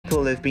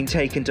people have been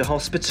taken to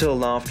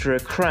hospital after a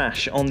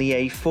crash on the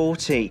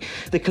A40.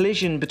 The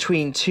collision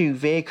between two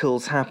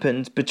vehicles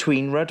happened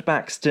between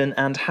Rudbaxton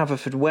and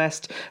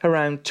Haverfordwest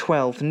around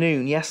 12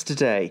 noon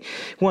yesterday.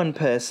 One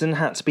person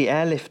had to be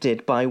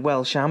airlifted by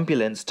Welsh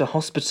ambulance to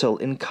hospital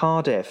in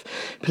Cardiff.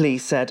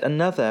 Police said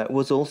another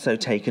was also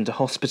taken to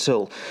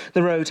hospital.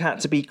 The road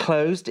had to be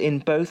closed in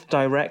both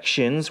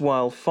directions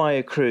while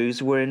fire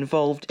crews were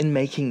involved in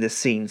making the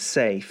scene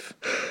safe.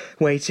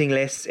 Waiting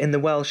lists in the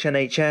Welsh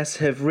NHS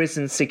have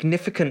risen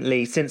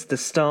significantly since the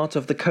start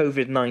of the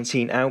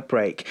COVID-19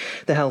 outbreak.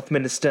 The Health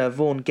Minister,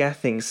 Vaughan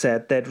Gething,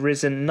 said they'd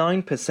risen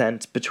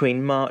 9%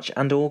 between March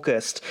and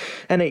August.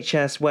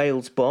 NHS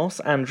Wales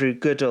boss Andrew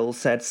Goodall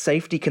said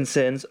safety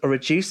concerns are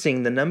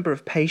reducing the number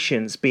of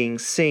patients being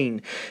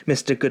seen.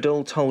 Mr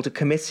Goodall told a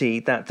committee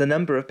that the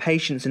number of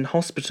patients in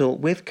hospital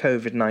with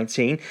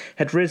COVID-19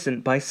 had risen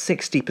by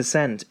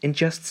 60% in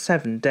just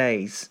 7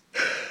 days.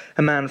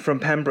 A man from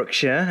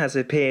Pembrokeshire has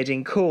appeared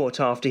in court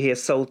after he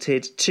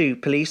assaulted 2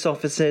 police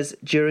officers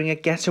during a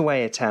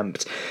getaway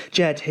attempt.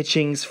 Jed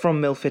Hitchings from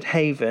Milford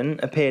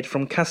Haven appeared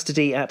from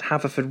custody at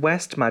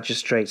Haverfordwest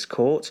Magistrates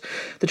Court.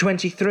 The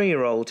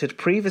 23-year-old had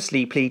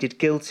previously pleaded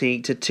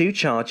guilty to 2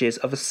 charges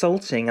of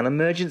assaulting an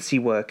emergency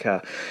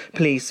worker.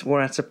 Police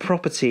were at a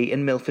property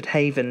in Milford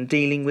Haven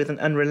dealing with an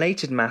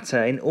unrelated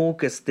matter in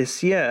August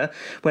this year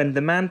when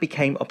the man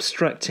became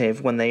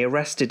obstructive when they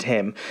arrested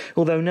him.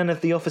 Although none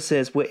of the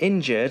officers were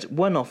injured,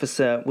 one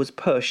officer was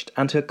pushed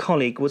and her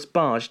colleague was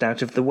barged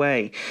out of the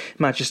way.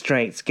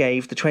 Magistrates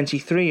gave the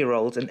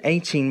 23-year-old an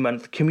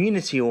 18-month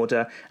community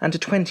order and a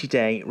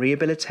 20-day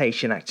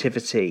rehabilitation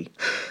activity.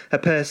 A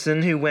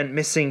person who went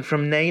missing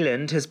from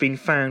Neyland has been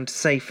found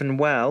safe and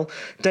well.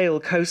 Dale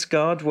Coast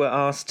Guard were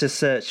asked to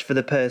search for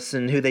the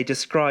person who they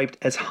described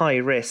as high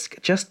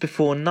risk just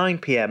before 9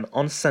 p.m.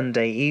 on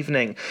Sunday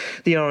evening.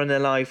 The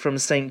RNLI from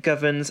St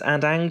Govan's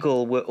and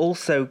Angle were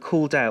also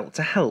called out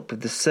to help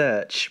with the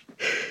search.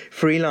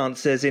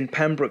 Freelancers in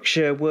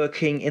Pembrokeshire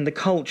working in the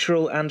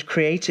cultural and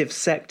creative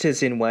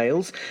sectors in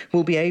Wales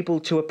will be able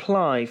to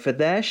apply for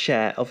their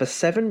share of a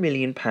 £7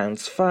 million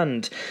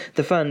fund.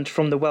 The fund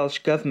from the Welsh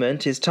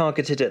Government is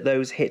targeted at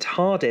those hit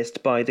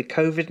hardest by the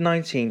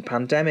COVID-19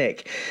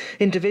 pandemic.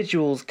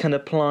 Individuals can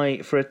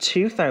apply for a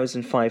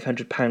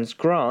 £2,500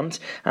 grant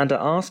and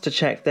are asked to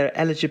check their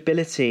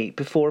eligibility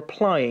before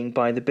applying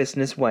by the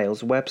Business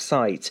Wales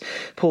website.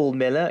 Paul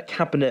Miller,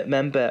 Cabinet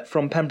Member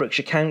from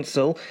Pembrokeshire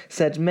Council,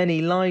 said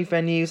many live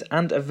venues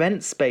and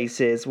event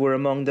spaces were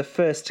among the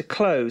first to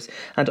close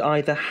and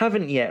either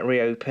haven't yet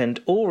reopened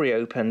or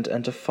reopened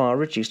under far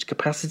reduced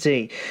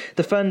capacity.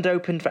 The fund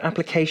opened for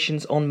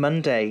applications on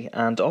Monday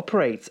and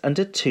operates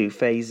under 2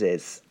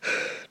 phases.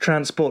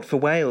 Transport for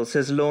Wales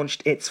has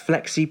launched its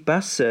Flexi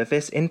bus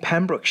service in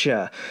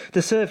Pembrokeshire.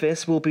 The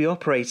service will be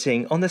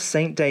operating on the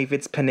St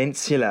David's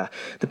Peninsula.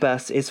 The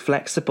bus is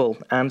flexible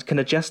and can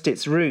adjust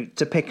its route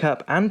to pick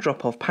up and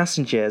drop off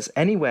passengers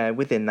anywhere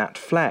within that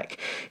fleck.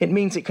 It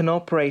means it can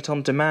operate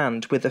on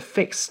demand with a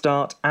fixed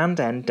start and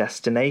end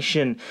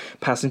destination.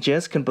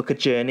 Passengers can book a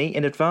journey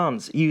in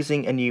advance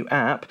using a new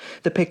app.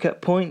 The pickup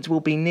point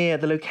will be near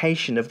the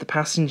location of the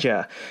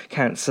passenger.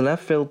 Councillor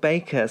Phil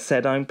Baker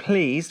said, "I'm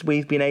pleased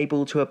we've been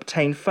able to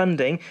obtain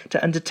funding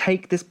to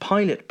undertake this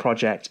pilot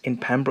project in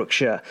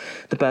Pembrokeshire.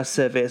 The bus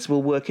service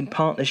will work in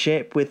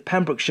partnership with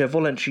Pembrokeshire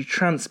Voluntary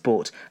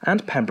Transport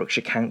and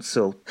Pembrokeshire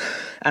Council."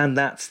 And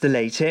that's the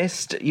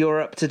latest.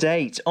 You're up to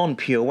date on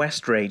Pure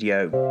West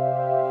Radio.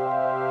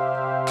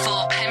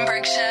 For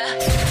Pembrokeshire,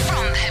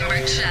 from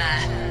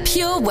Pembrokeshire,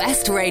 Pure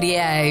West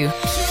Radio.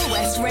 Pure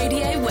West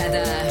Radio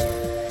weather.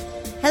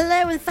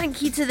 Hello and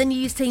thank you to the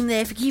news team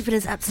there for keeping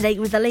us up to date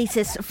with the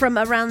latest from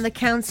around the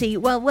county.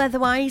 Well,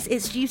 weather-wise,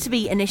 it's due to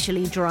be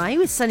initially dry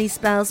with sunny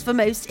spells for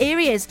most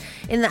areas.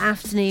 In the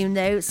afternoon,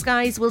 though,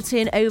 skies will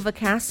turn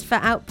overcast for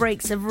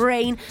outbreaks of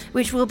rain,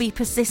 which will be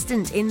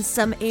persistent in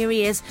some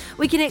areas.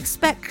 We can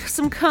expect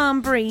some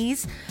calm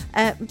breeze,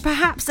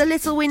 perhaps a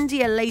little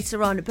windier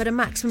later on, but a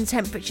maximum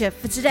temperature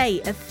for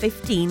today of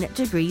 15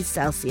 degrees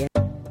Celsius.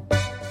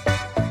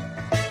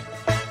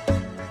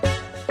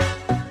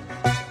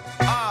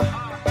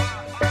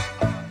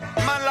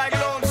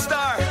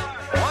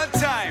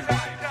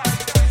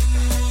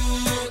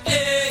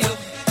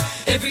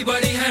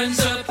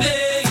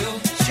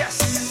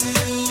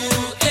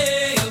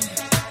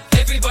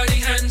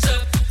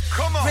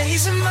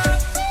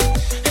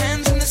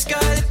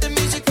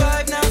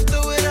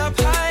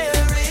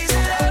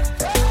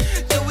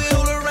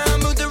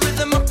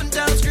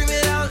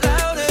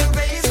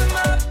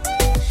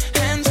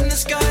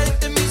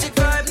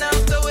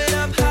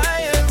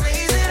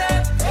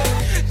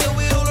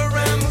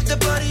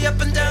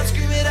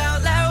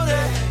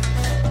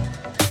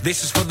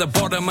 This is for the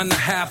bottom and the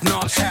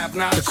have-nots.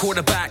 The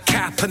quarterback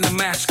cap and the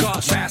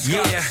mascots.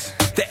 Yeah,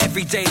 the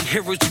everyday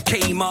heroes who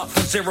came up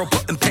from zero,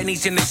 putting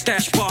pennies in their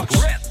stash box.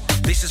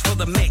 This is for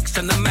the mixed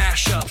and the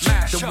mashups.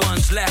 The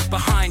ones left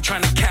behind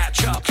trying to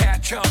catch up.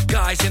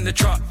 Guys in the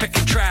truck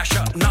picking trash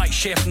up. Night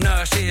shift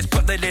nurses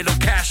put their little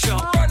cash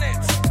up.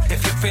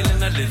 If you're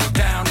feeling a little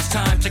down, it's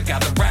time to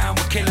gather round.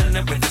 We're killing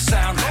it with the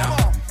sound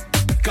now.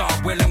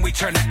 God willing, we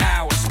turn it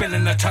out.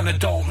 Spilling a ton of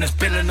dopeness,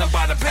 billing them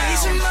by the pound.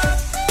 Raise 'em up,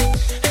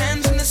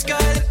 hands in the sky,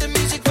 let the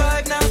music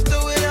vibe now,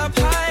 throw it up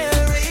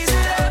higher. Raise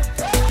it up,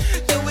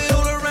 throw it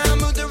all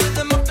around, move the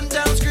rhythm up and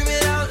down, scream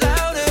it out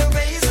louder.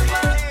 Raise 'em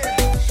up,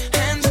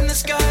 hands in the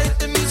sky, let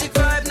the music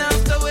vibe now,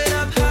 throw it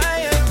up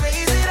higher.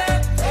 Raise it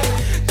up,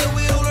 throw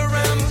it all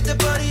around, move the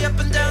body up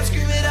and down,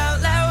 scream it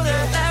out louder,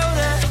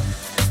 louder.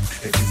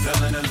 If you're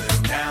feeling a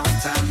little down,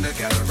 time to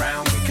gather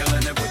round, we're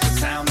killing it with the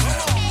sound now.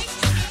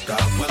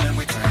 God willing,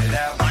 we turn it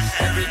out.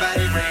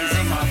 Everybody raise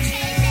 'em up,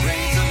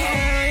 raise 'em up.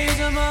 Raise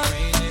 'em up,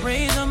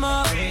 raise 'em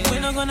up.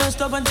 We're not gonna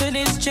stop until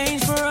it's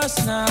changed for us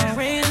now.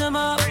 Raise 'em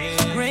up,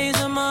 raise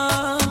 'em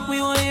up.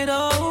 We want it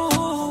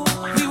all.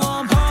 We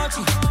want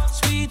party,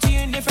 sweet tea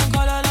in different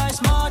color like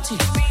Smarty.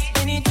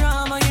 Any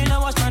drama, you know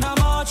what's trying to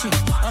march you.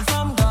 I'm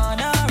from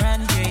Ghana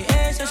and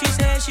JA, so she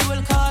said she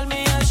will call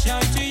me a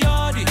shout to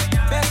Yardi.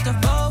 Best of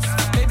both,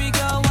 baby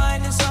girl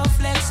wine is so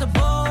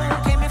flexible.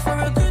 Came here for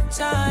a good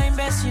time,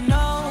 best you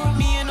know.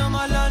 Me and all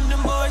my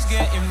London boys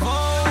get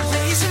involved.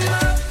 Raise 'em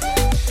up,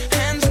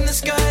 hands in the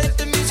sky, let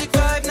the music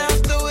vibe now,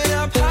 throw it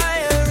up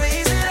higher.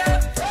 Raise it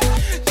up,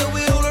 throw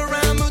it all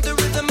around, move the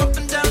rhythm up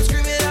and down,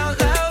 scream it out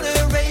louder.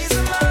 Raise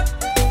 'em up,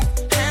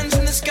 hands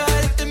in the sky,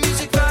 let the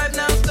music vibe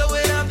now, throw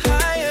it up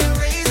higher.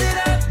 Raise it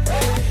up,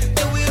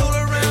 throw it all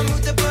around,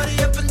 move the body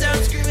up and down,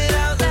 scream it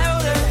out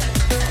louder.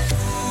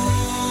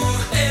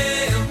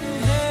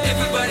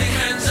 Everybody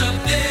hands up,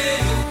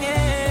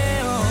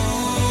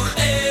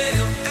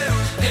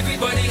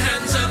 everybody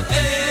hands up,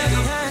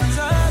 Hands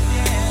up,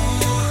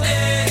 yeah.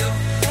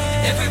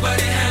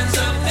 everybody hands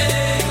up,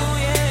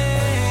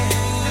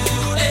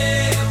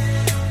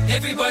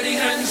 everybody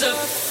hands up.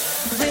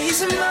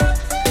 Raise 'em up,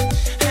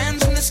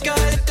 hands in the sky,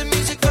 let the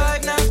music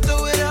vibe now,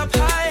 throw it up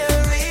higher.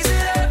 Raise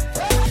it up,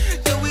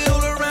 throw it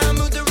all around,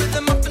 move the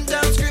rhythm up and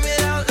down, scream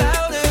it out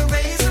louder.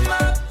 Raise 'em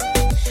up,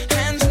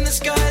 hands in the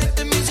sky, let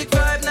the music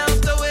vibe now,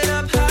 throw it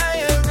up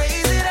higher.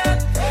 Raise it up,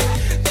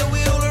 throw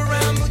it all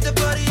around, move the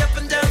body up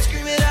and down,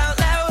 scream it out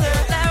louder,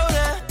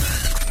 louder.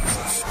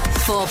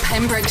 For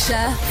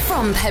Pembrokeshire,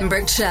 from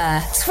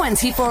Pembrokeshire,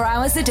 24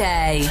 hours a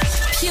day.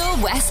 Pure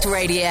West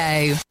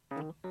Radio.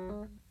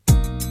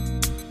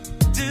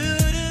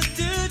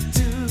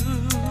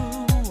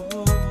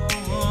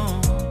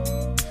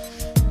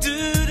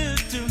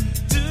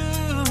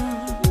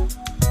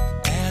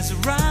 As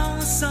around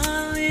the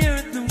sun, the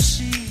earth knows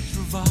she's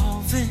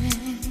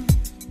revolving,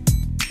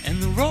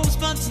 and the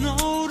rosebuds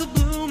know to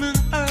bloom in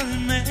early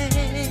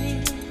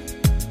May.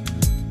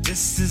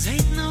 Just as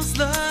hate knows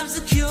love's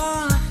a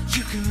cure,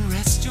 you can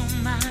rest your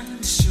mind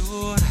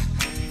assured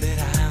that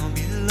I'll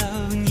be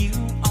loving you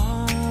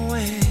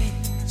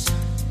always.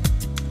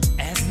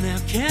 As now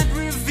can't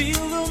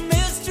reveal the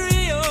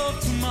mystery of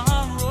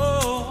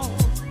tomorrow,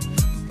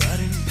 but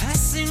in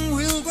passing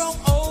we'll grow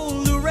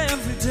older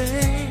every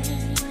day.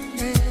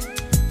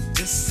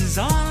 Just as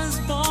all is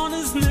born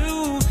is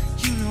new,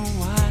 you know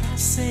what I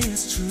say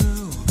is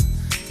true,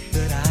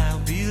 that I'll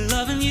be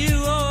loving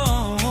you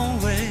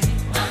always.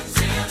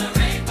 Until the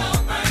rainbow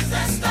burns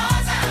the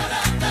stars out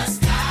of the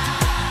sky.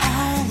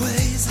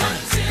 Always.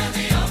 Until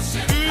the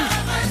ocean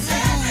covers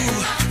every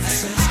mountain. I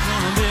said it's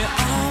gonna be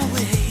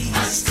always.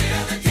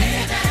 Until the day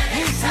that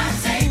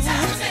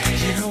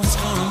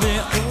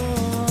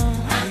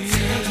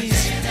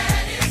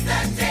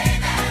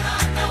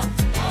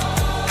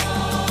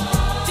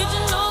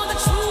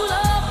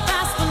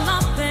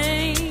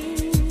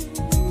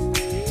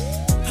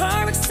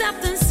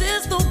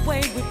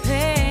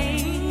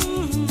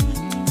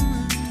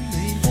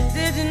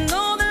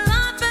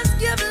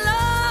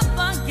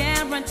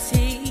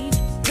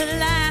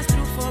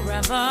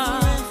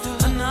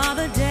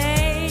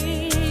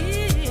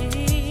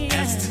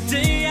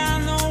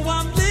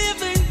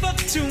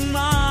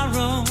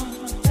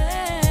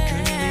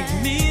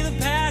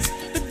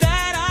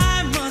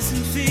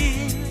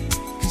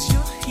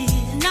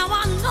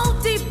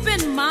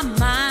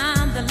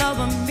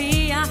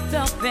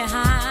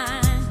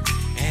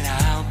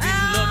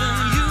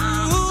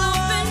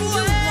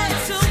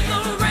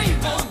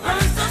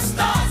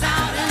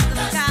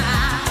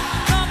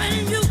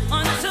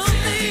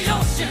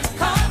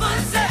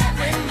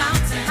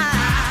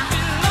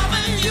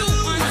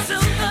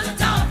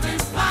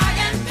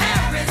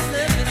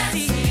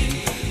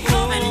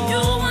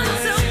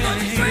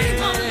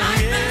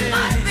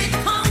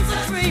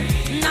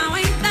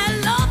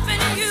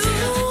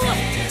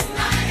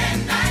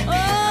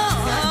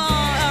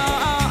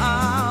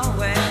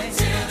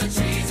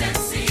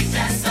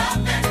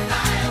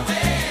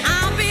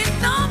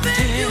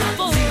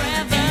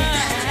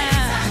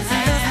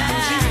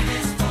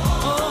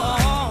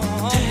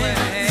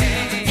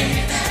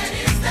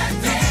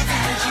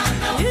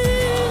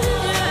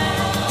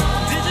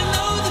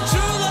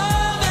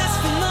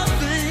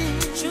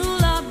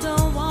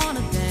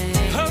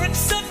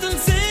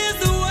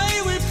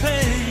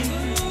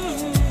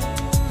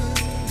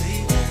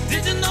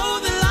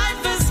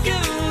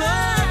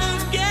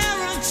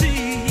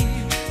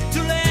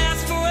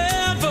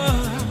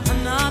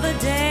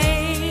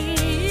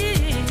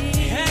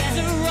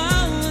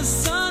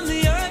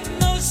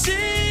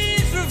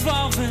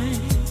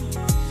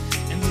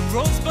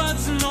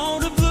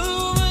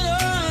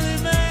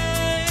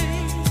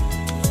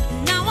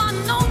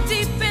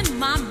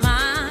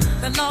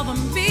love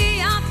and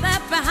be out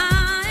left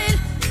behind.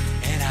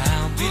 And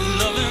I'll be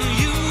loving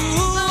you.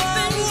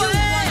 Loving you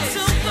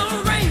until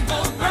the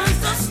rainbow burns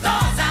the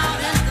stars out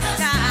in the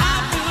sky.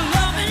 I'll be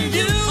loving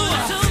you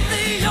until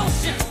the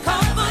ocean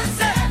covers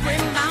every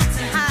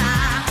mountain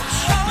high.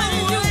 Loving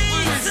you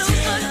until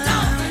the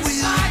dolphins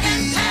fly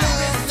and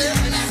Paris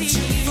live in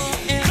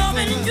sea.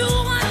 Loving you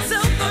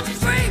until the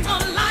dream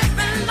of life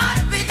and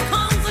life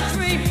becomes a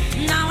dream.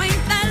 Now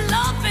ain't that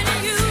loving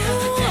you?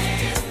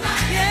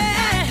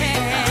 Yeah.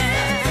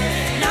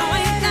 Now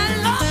ain't that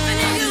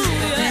loving you?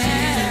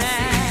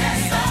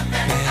 Yeah.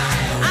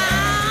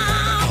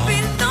 I'll be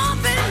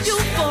loving you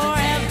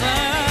forever.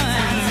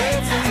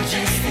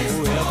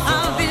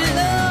 I'll be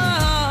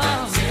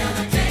loved,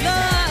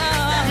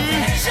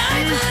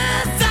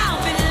 shyness, I'll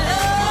be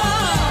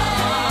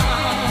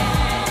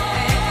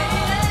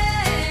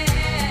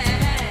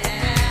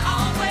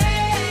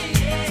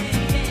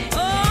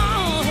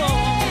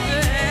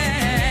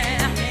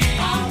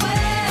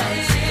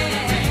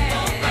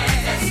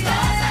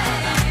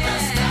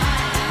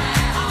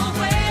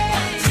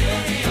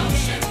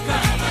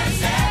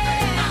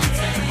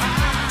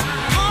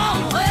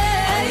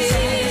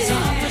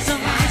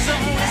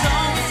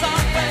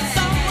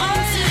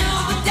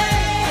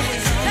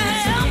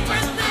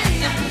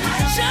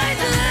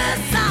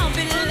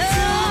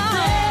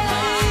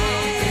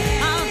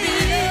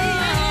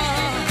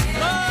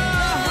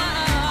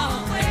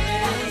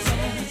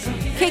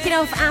Kicking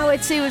off hour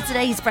 2 of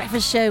today's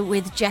breakfast show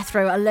with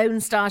Jethro, a Lone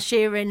Star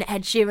Sheeran,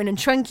 Ed Sheeran and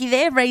Trunky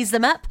there, Raise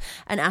Them Up.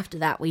 And after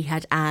that we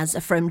had As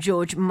from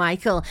George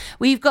Michael.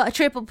 We've got a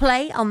triple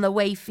play on the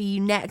way for you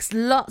next.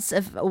 Lots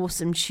of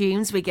awesome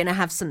tunes. We're going to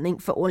have something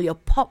for all your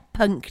pop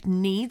punk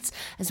needs,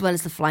 as well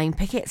as the Flying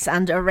Pickets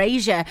and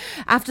Erasure.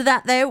 After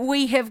that though,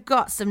 we have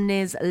got some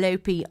Niz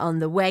Lopi on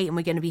the way, and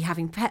we're going to be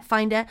having Pet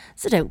Finder,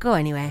 so don't go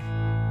anywhere.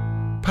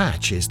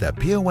 Patch is the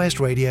Pure West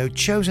Radio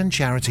chosen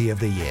charity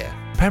of the year.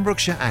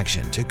 Pembrokeshire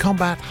Action to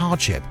Combat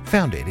Hardship,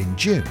 founded in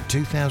June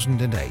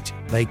 2008.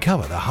 They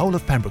cover the whole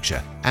of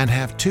Pembrokeshire and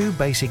have 2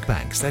 basic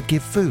banks that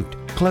give food,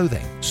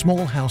 clothing,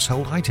 small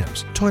household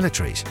items,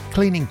 toiletries,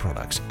 cleaning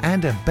products,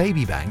 and a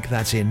baby bank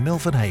that's in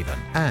Milford Haven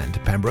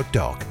and Pembroke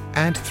Dock,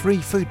 and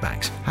 3 food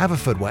banks,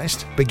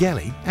 Haverfordwest,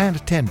 Begelly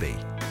and Tenby.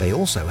 They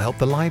also help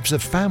the lives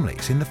of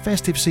families in the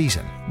festive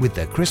season with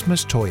their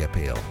Christmas toy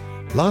appeal.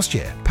 Last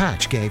year,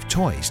 Patch gave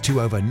toys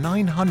to over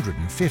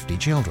 950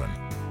 children.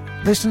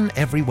 Listen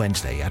every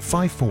Wednesday at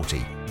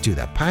 5:40 to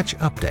the Patch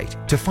Update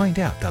to find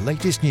out the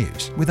latest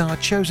news with our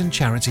chosen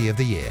charity of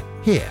the year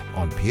here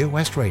on Pure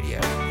West Radio.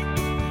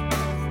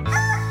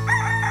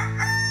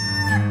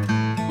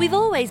 We've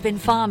always been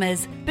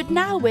farmers, but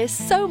now we're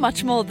so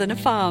much more than a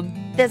farm.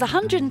 There's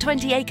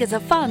 120 acres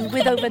of fun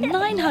with over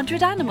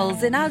 900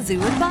 animals in our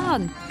zoo and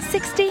barn.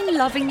 16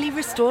 lovingly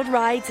restored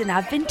rides in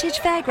our vintage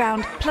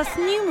fairground, plus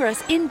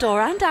numerous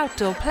indoor and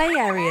outdoor play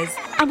areas.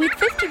 And with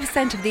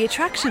 50% of the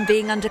attraction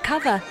being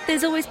undercover,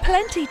 there's always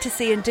plenty to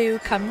see and do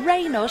come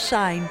rain or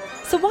shine.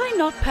 So why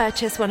not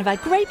purchase one of our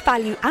great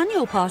value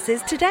annual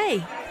passes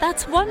today?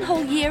 That's 1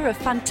 whole year of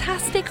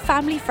fantastic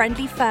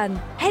family-friendly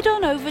fun. Head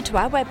on over to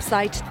our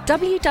website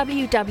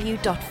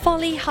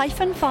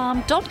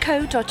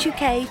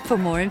www.folly-farm.co.uk for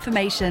more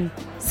information.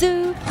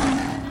 Zoo,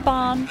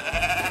 barn,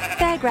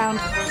 fairground,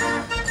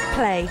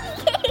 play.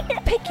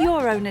 Pick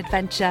your own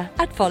adventure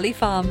at Folly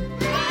Farm.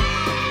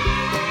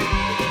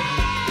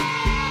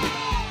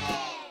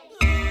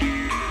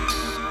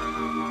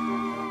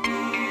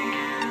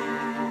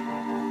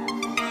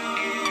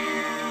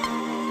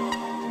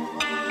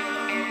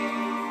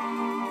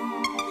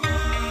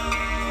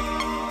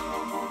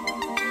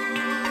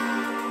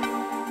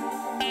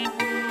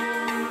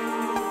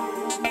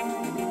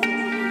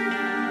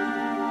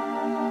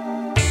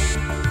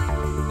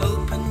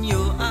 Open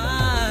your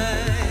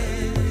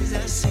eyes,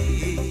 I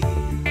see.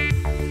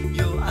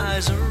 Your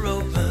eyes are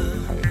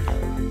open.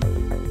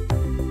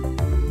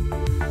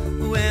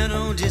 Wear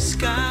no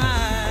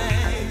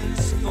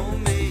disguise for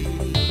me.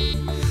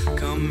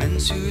 Come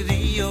into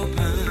the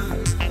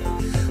open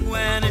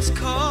when it's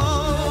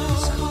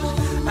cold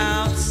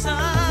outside.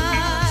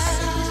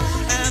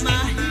 Am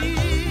I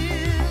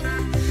here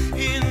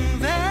in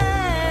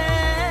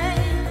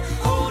vain?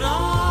 Hold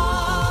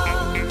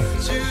on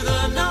to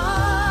the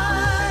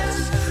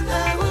nights.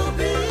 There will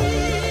be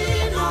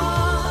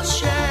no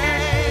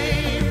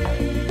shame.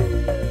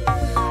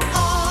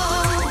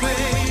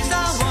 Always I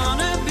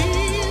wanna be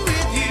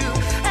with you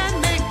and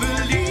make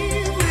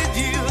believe with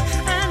you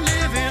and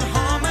live in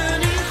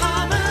harmony,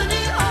 harmony.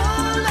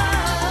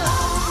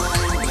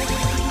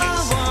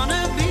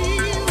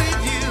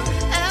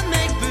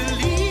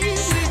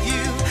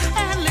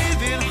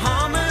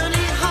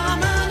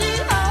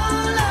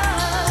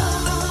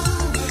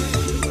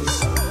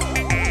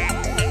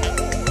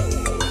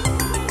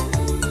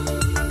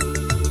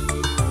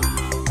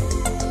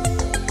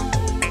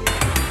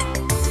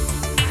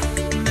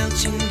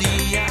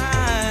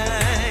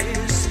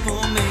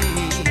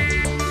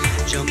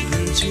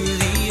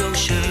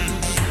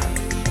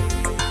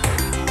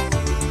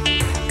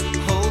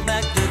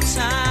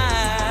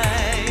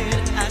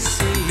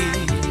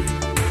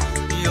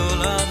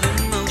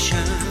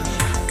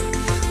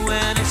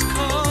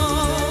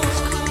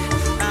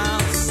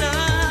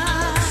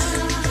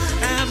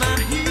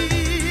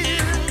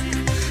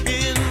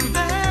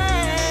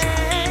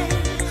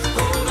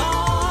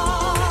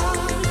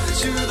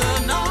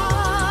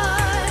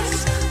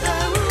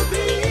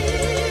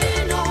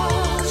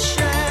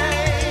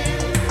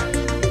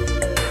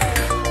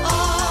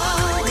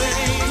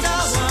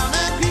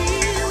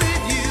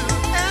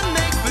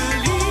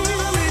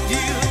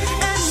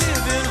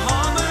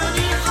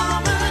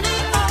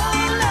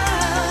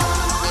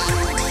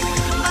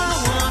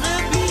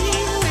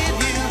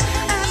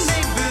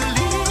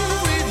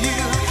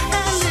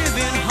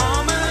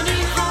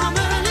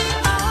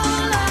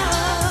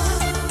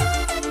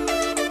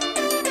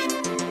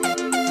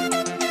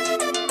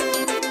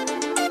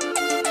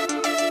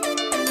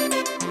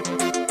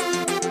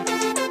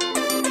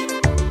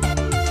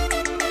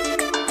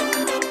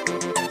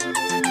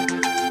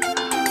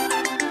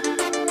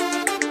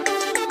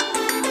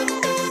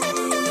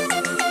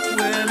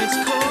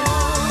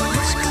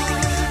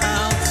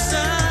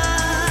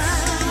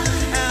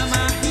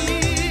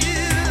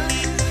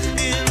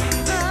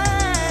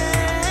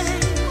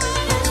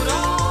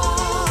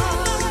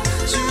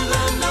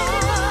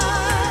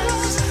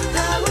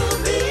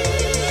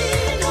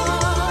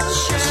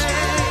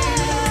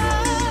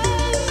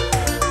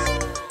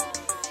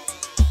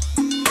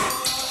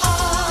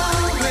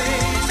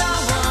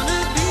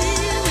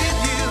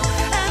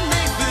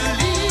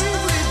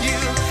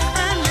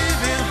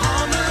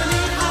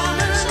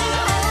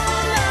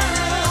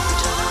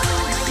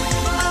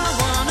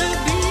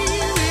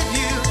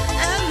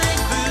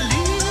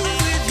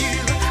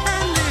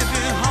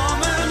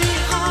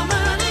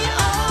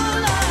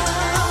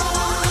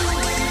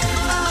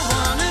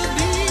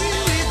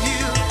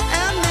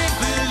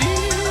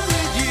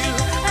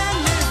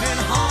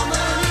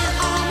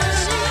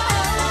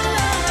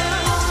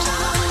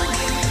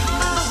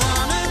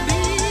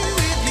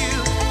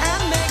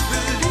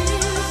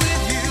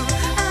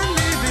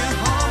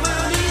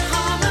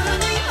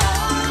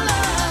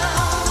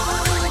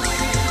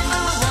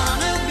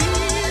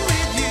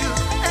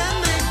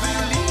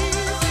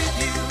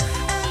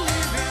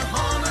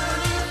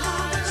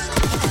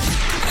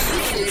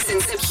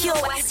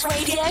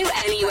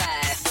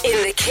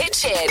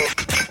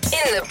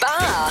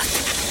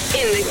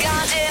 in the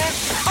garden,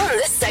 on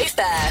the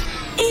sofa,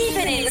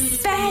 even in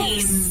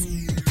space.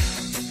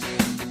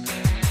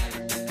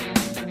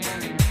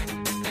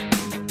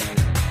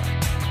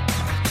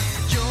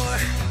 You're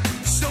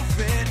so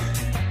fit,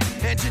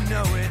 and you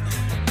know it.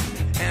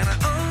 And I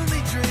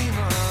only dream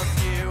of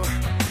you.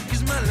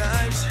 'Cause my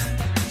life's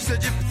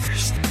such a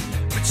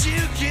but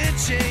you can't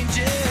change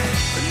it.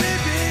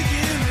 Maybe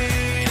you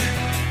need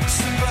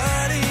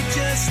somebody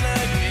just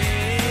like me.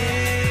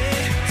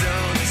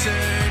 Don't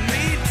turn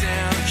me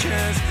down,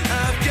 'cause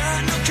I've got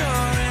no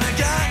car and I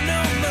got no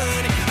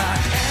money. I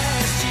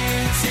asked you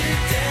to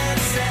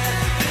dance at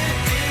the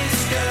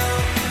disco,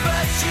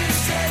 but you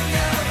said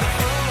no. The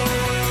whole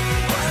world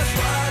was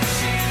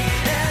watching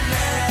and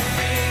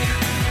laughing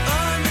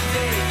on the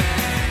day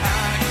that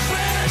I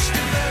crashed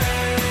and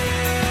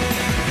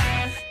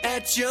burned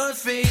at your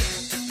feet.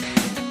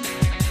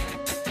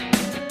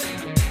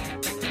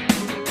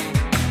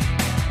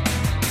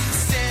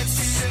 Since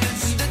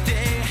the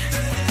day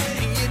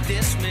you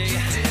dissed me,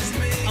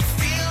 I'm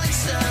feeling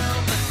so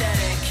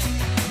pathetic.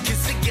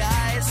 'Cause the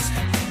guys,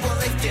 well,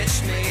 they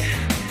ditched me.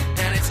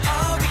 And it's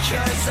all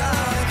because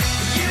of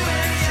you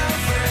and your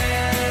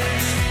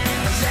friends.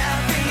 I'm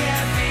laughing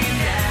at me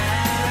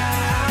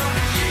now.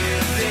 You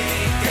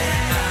think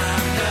that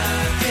I'm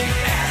nothing.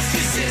 Ask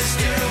your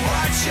sister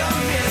what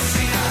you're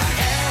missing. I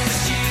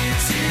asked you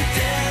to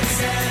dance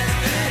at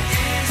the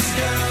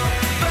disco,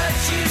 but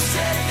you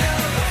said no.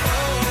 The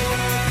whole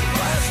world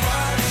was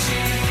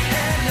watching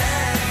and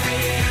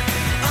laughing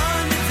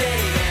on the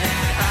day that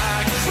I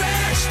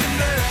crashed and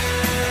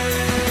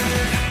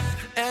burned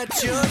at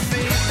your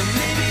feet. And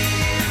maybe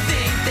you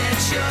think that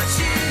you're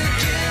too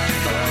good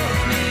for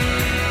me.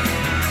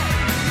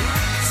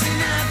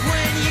 Tonight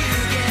when you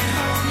get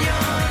home,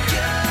 you're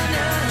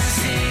gonna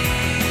see.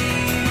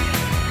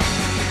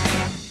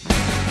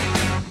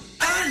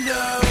 I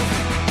know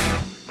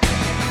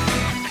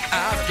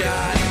I've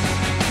got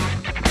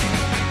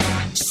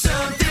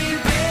something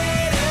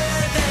better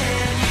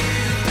than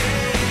you,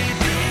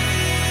 baby.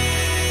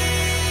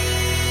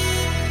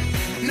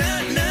 Na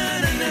na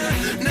na na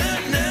na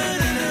na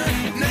na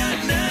na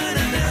na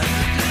na na.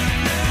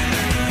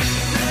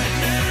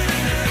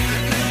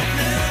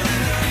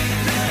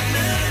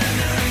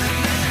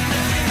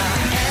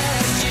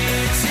 Asked you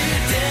to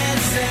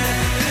dance at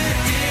the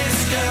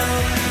disco,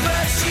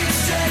 but you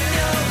said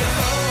no. The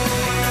whole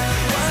world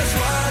was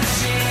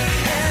watching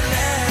and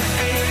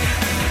laughing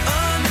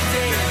on the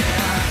day that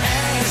I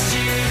asked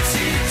you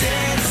to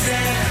dance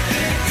at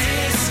the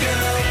disco,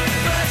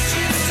 but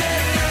you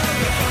said no.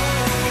 The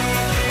whole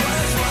world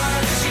was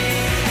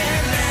watching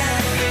and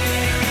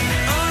laughing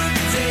on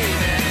the day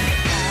that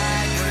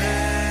I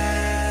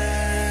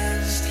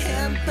crashed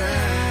and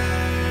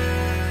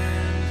burned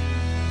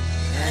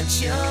at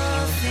your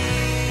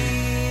feet.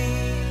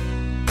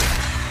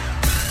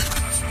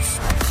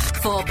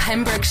 For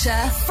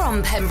Pembrokeshire, from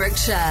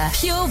Pembrokeshire,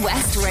 Pure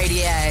West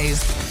Radio.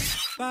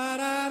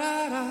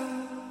 Ba-da-da-da,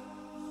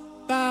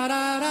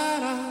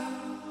 ba-da-da-da,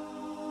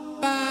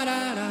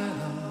 ba-da-da-da,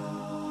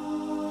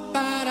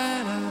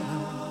 ba-da-da-da,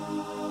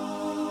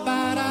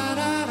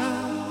 ba-da-da-da,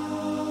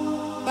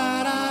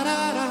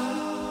 ba-da-da-da,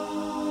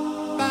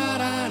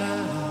 ba-da-da-da,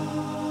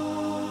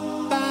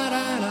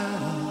 ba-da-da-da.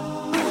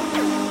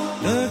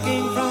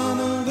 Looking from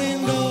a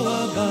window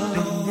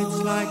above, it's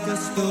like a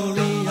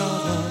story of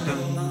love.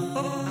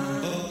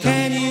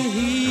 Can you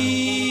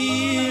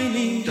hear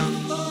me?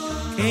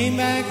 Came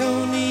back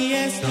only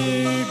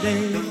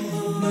yesterday,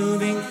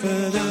 moving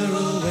further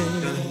away.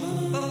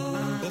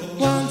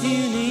 Want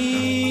you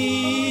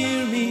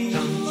near me?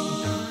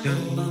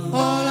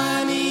 All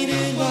I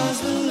needed was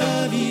the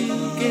love you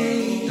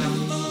gave.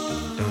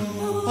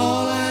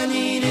 All I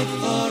needed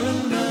for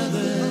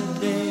another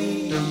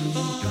day.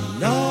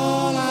 And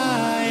all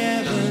I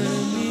ever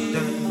knew,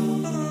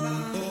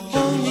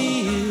 only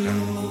you.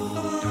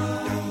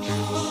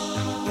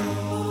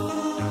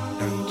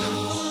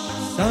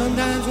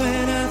 Sometimes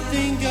when I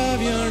think of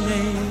your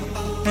name,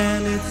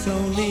 and it's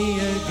only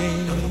a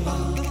game,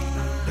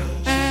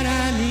 and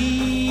I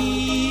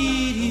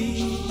need you,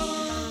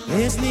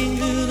 listening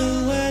to the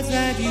words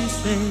that you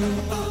sing,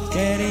 it's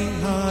getting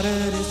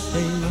harder to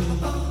sing.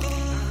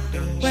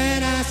 When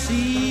I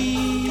see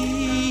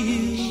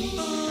you,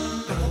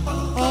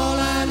 all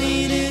I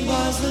needed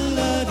was the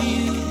love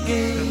you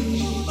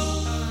gave.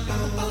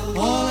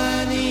 All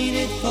I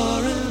needed for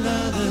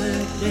another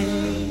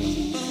day.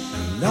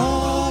 And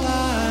all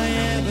I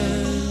ever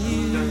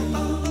knew,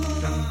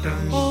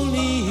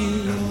 only you.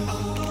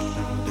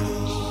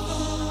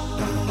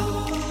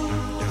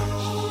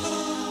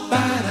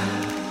 Ba-da,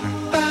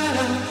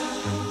 ba-da,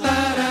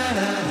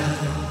 ba-da-da-da,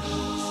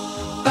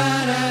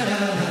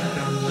 ba-da-da-da,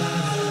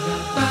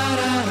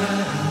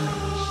 ba-da-da-da.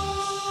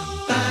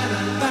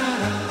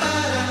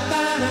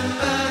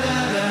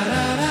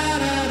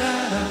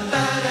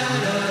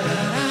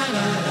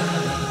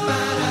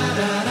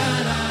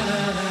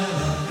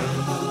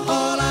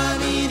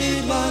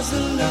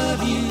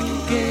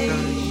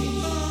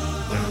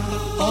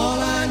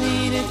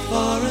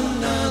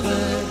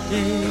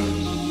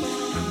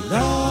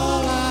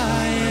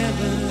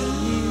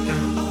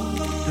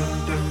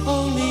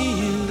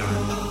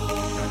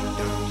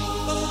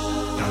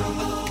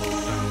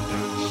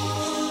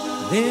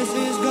 This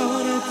is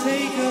gonna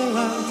take a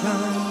long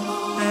time,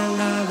 and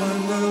I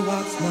wonder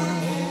what's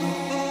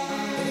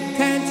mine.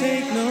 Can't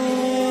take no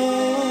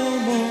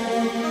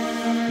more.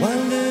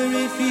 Wonder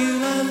if you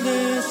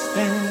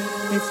understand.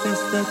 It's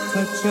just the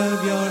touch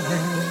of your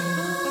hand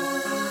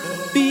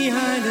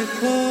behind a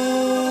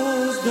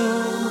closed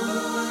door.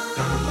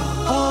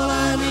 All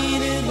I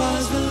needed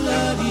was the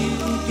love you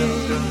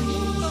gave.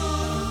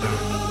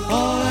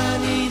 All I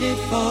needed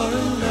for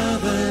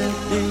another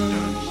day.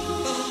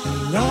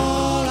 And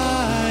all I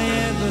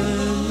ever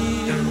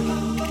knew,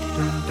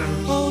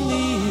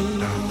 only you.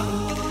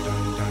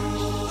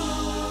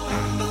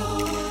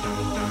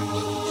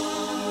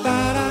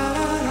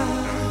 Ba-da-da-da,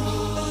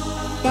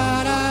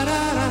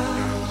 ba-da-da-da,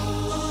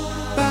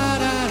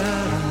 ba-da-da-da,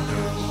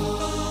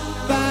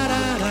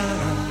 ba-da-da-da,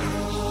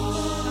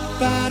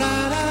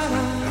 ba-da-da-da,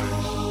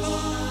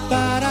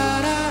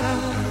 ba-da-da-da,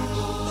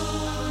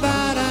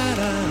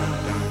 ba-da-da-da,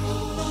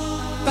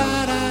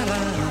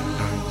 ba-da-da-da.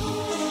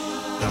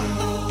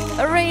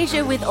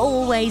 Erasure with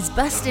Always,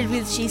 Busted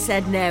with She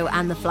Said No,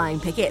 and the Flying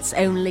Pickets,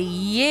 Only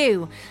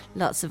You.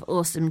 Lots of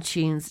awesome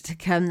tunes to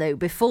come, though,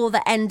 before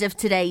the end of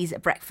today's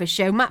breakfast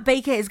show. Matt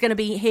Baker is going to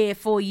be here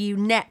for you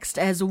next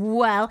as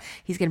well.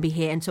 He's going to be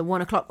here until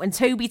 1 o'clock when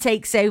Toby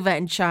takes over,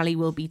 and Charlie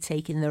will be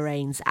taking the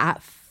reins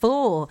at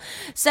 4.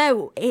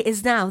 So it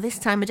is now this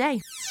time of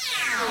day.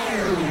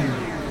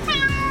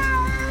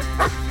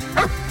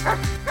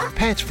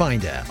 Pet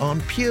Finder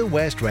on Pure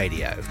West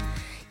Radio.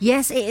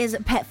 Yes, it is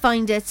Pet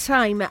Finder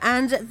time,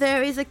 and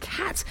there is a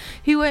cat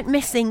who went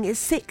missing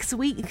 6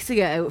 weeks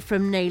ago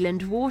from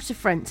Neyland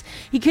Waterfront.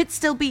 He could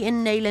still be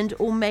in Neyland,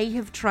 or may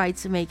have tried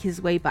to make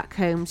his way back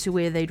home to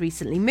where they'd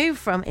recently moved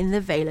from in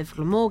the Vale of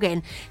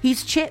Glamorgan.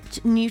 He's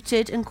chipped,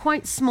 neutered and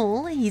quite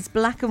small. He's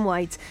black and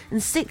white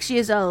and 6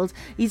 years old.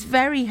 He's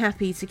very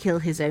happy to kill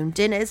his own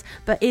dinners,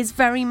 but is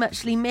very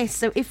muchly missed.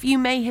 So if you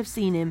may have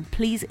seen him,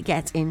 please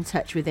get in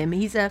touch with him.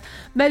 He's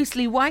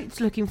mostly white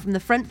looking from the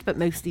front, but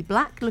mostly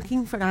black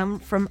looking from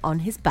on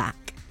his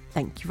back.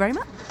 Thank you very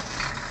much.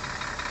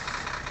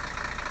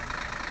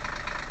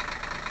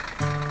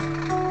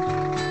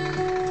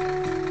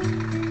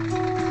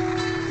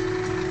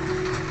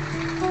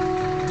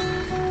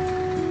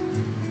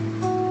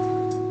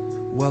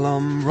 Well,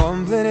 I'm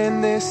rumbling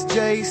in this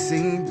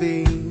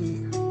JCB.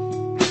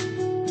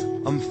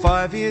 I'm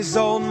 5 years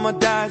old, my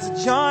dad's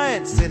a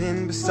giant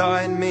sitting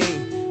beside me,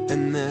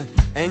 and the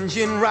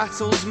engine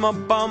rattles my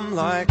bum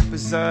like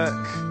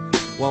berserk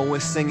while we're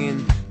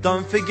singing,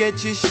 don't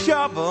forget your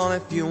shovel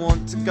if you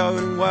want to go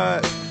to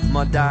work.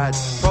 My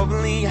dad's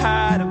probably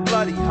had a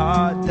bloody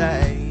hard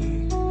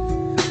day,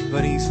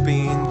 but he's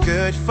being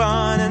good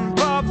fun and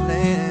bubbling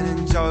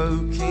and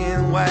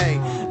joking way.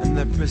 And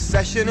the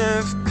procession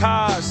of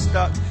cars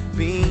stuck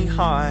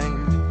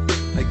behind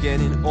are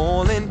getting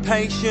all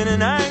impatient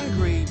and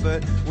angry,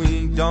 but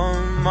we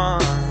don't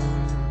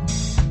mind.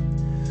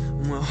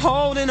 We're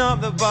holding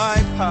up the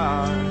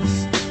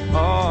bypass,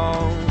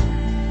 oh,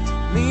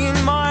 me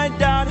and my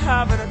dad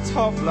having a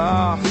top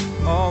laugh,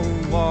 oh,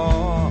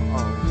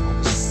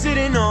 oh,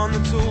 sitting on the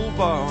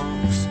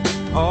toolbox,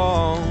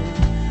 oh,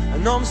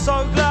 and I'm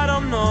so glad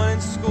I'm not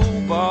in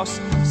school, boss,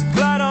 so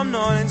glad I'm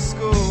not in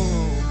school,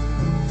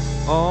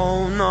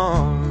 oh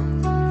no.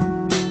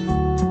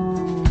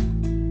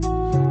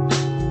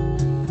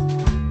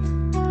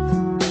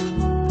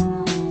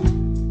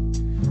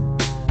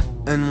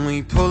 And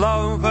we pull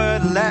over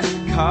to let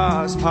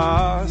cars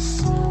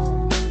pass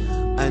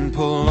and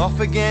pull off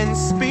again,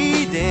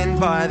 speeding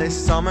by this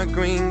summer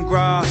green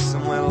grass.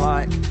 And we're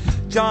like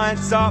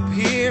giants up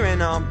here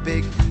in our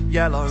big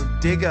yellow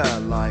digger,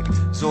 like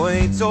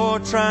Zoids or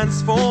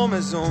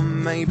Transformers, or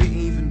maybe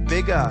even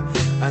bigger.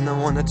 And I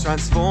want to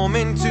transform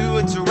into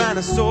a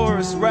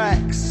Tyrannosaurus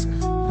Rex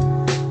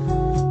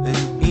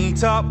and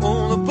eat up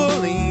all the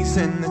bullies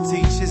and the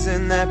teachers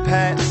and their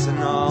pets. And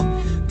I'll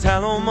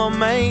tell all my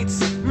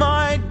mates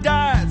my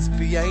dad's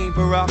B.A.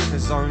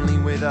 Baracus, only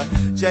with a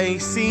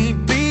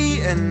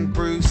JCB and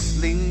Bruce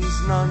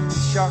Lee's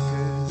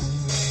nunchuckers.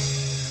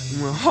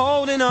 And we're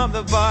holding up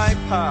the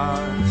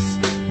bypass,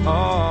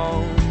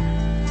 oh,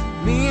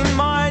 me and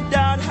my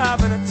dad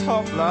having a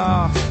top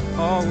laugh,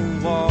 oh,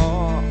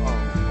 oh,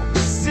 oh,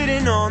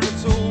 sitting on the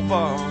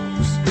toolbox,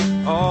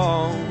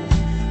 oh,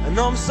 and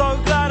I'm so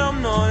glad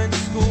I'm not in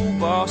school,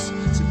 boss,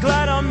 so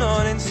glad I'm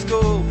not in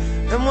school.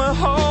 And we're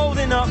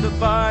holding up the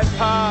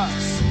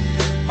bypass,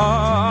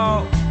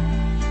 oh,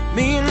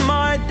 me and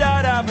my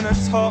dad having a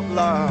top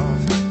laugh,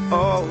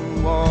 oh,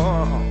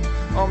 oh,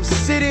 I'm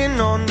sitting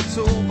on the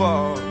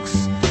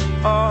toolbox,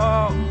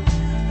 oh,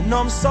 and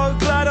I'm so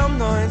glad I'm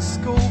not in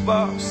school,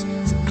 boss,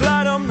 so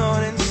glad I'm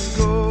not in school.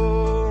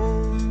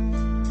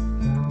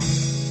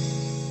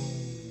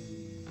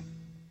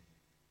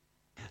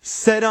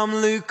 Said I'm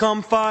Luke,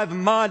 I'm 5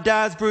 and my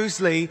dad's Bruce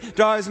Lee.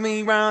 Drives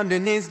me round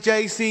in his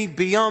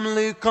JCB. I'm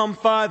Luke, I'm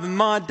 5 and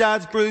my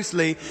dad's Bruce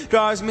Lee.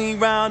 Drives me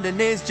round in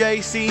his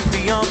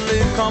JCB. I'm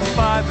Luke, I'm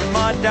 5 and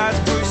my dad's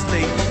Bruce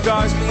Lee.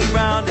 drives me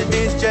round, and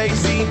there's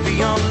JCB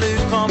on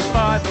Luke on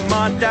 5, and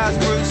my dad's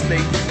Bruce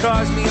Lee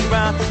drives me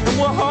round, and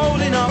we're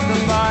holding up the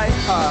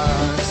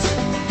lighthouse.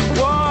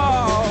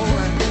 Whoa,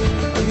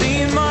 and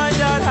me and my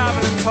dad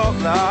having a top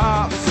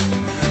laugh.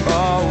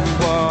 Oh,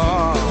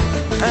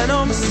 whoa, and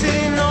I'm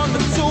sitting on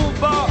the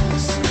toolbox.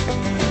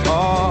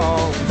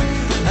 Oh,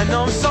 and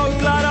I'm so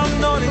glad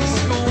I'm not in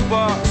school,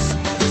 boss.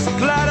 So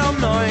glad I'm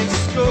not in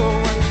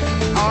school.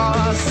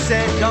 I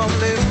said I'm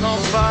Luke on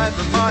 5,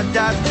 and my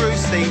dad's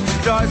Bruce Lee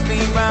drives me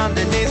round,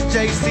 and it's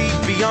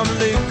JCB. I'm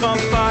Luke on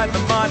 5,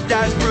 and my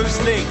dad's Bruce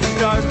Lee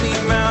drives me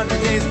round,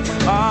 and it's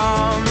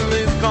I'm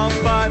Luke on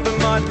 5, and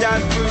my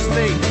dad's Bruce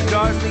Lee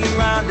drives me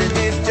round, and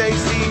it's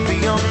JCB.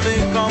 I'm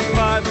Luke on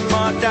 5, and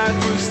my dad's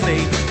Bruce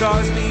Lee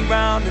drives me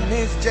round, and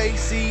it's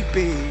JCB.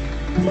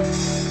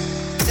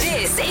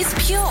 This is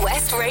Pure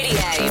West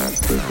Radio.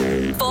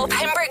 For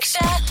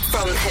Pembrokeshire,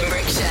 from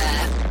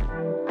Pembrokeshire.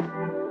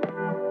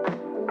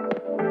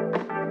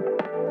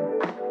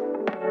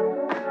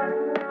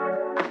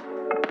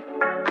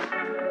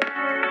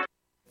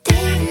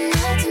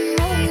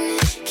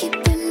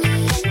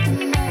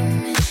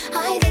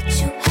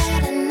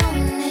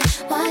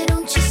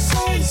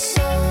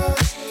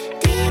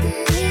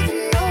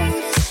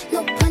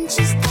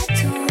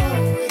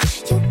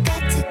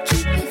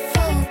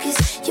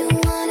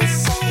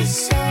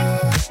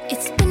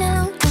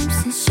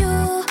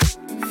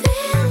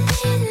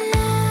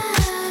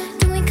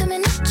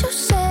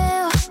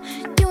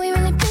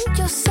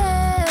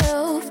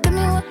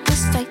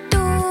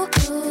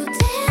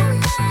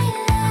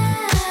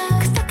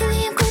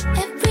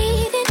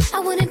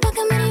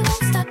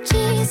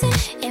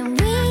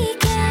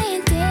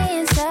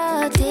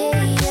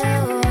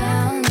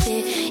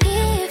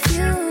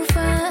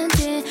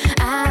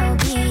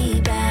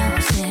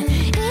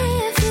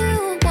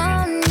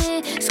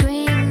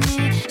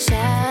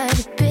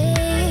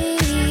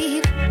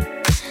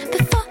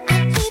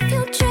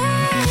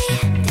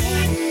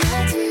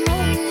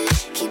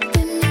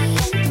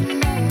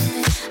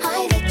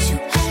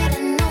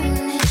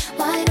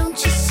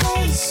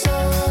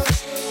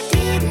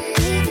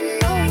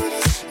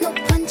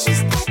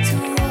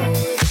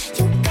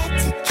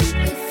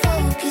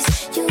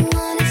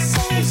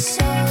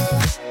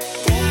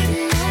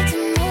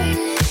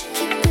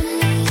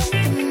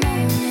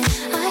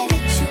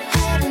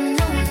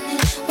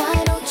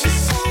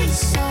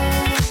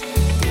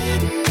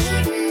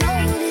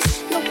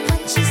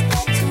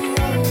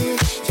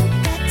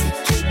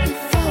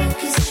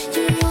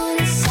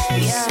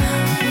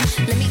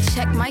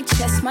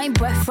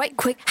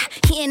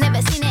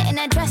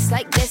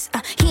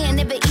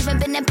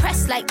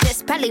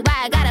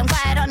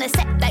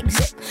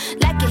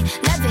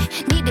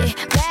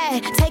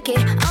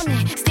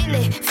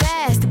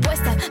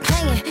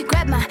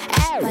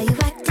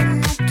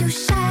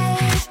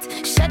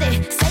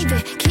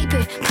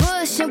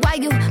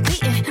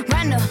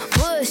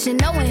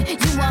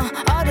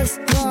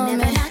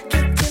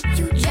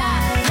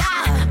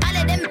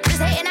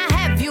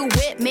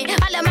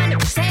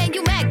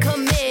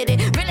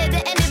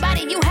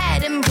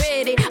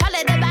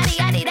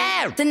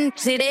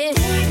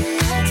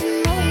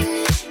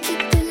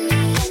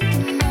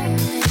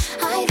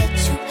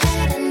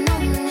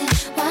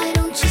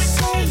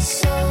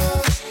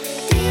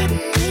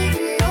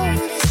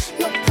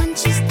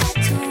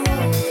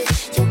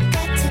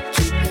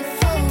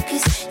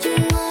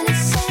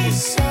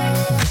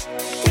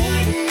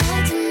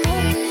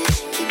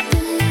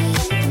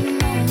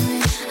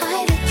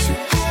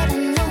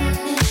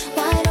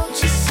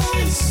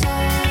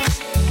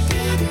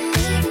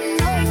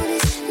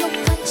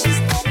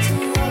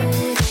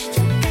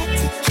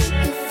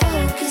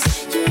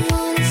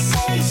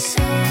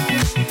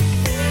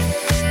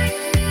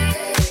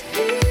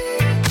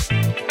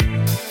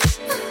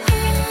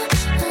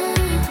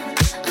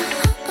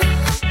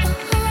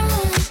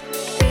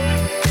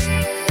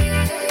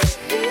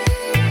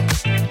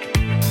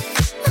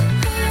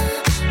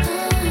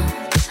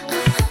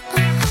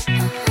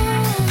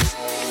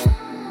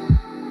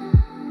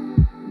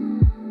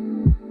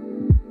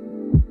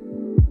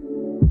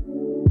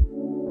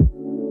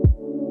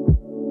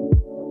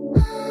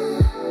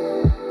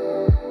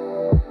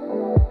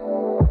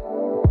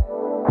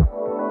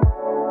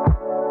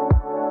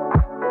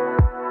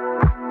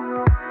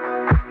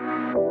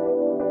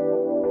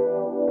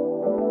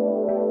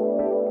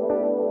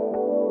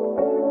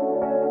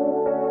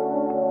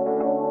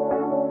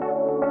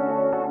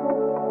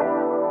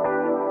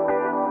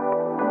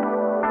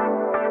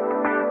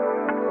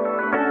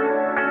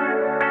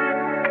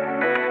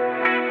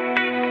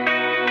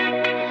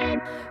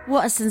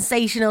 What a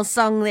sensational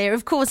song there.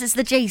 Of course, it's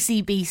the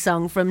JCB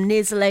song from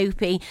Niz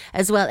Lopi,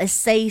 as well as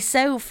Say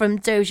So from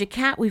Doja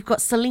Cat. We've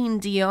got Celine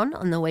Dion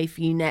on the way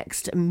for you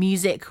next,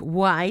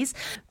 music-wise.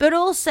 But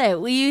also,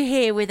 were you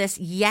here with us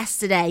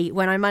yesterday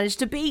when I managed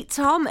to beat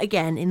Tom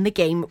again in the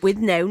game with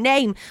no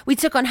name? We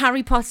took on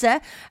Harry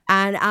Potter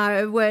and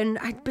I won,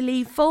 I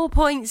believe, 4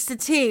 points to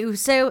 2.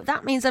 So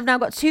that means I've now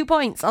got 2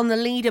 points on the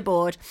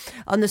leaderboard,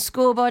 on the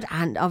scoreboard,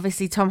 and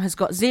obviously Tom has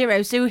got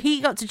 0. So he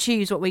got to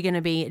choose what we're going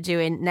to be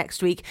doing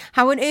next week.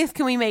 How on earth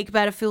can we make a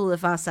better fool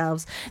of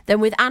ourselves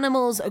than with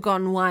Animals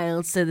Gone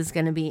Wild? So there's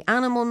going to be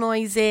animal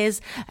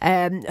noises,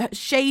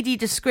 shady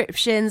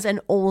descriptions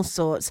and all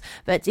sorts.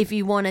 But if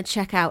you want to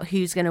check out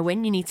who's going to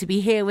win, you need to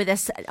be here with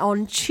us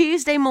on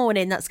Tuesday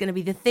morning. That's going to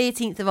be the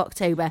 13th of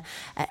October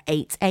at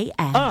 8 a.m.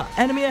 Ah,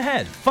 enemy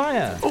ahead.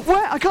 Fire. Oh,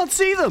 where? I can't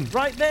see them.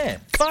 Right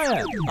there.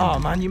 Fire. Oh,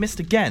 man, you missed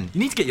again.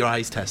 You need to get your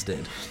eyes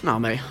tested. Nah,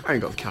 mate, I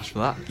ain't got the cash for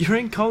that. You're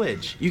in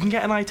college. You can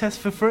get an eye test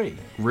for free.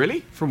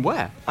 Really? From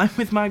where? I'm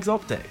with Mags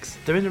Optics.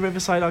 They're in the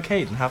Riverside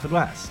Arcade in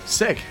Haverfordwest.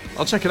 Sick.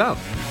 I'll check it out.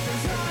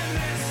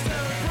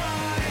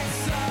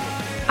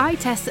 Eye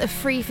tests are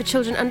free for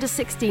children under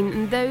 16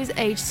 and those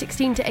aged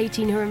 16 to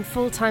 18 who are in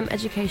full-time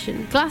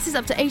education. Glasses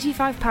up to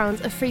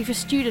 £85 are free for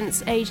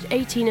students aged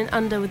 18 and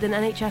under with an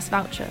NHS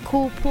voucher.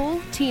 Call Paul,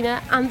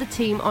 Tina and the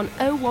team on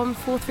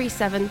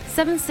 01437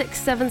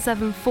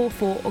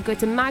 767744 or go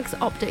to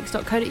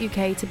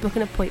magsoptics.co.uk to book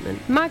an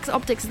appointment. Mags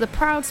Optics are the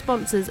proud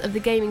sponsors of the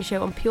gaming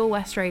show on Pure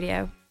West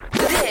Radio.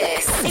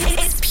 This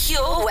is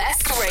Pure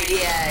West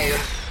Radio.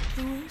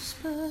 The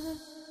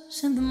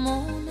whispers in the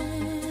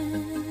morning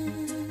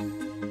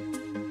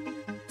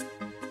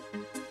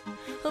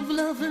of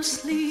lovers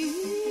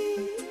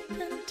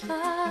sleeping tight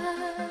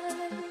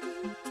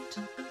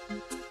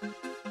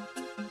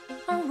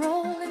are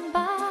rolling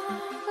by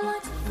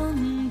like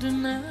thunder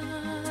now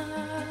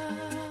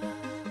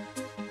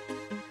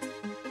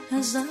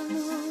as I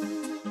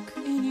look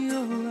in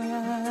your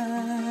eyes.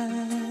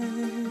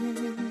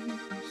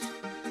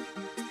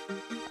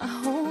 I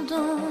hold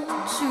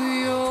on to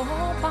your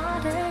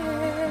body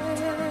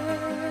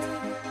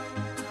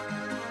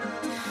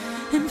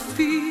and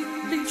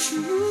feel each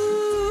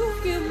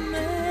move you make.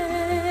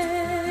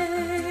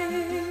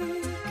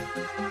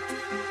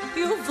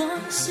 Your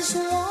voice is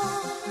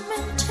warm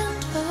and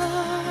tender,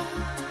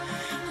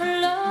 a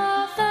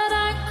love that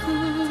I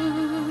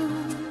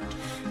could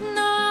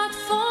not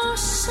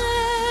forsake,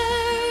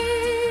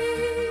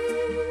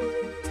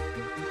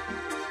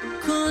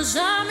 'cause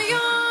I'm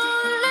your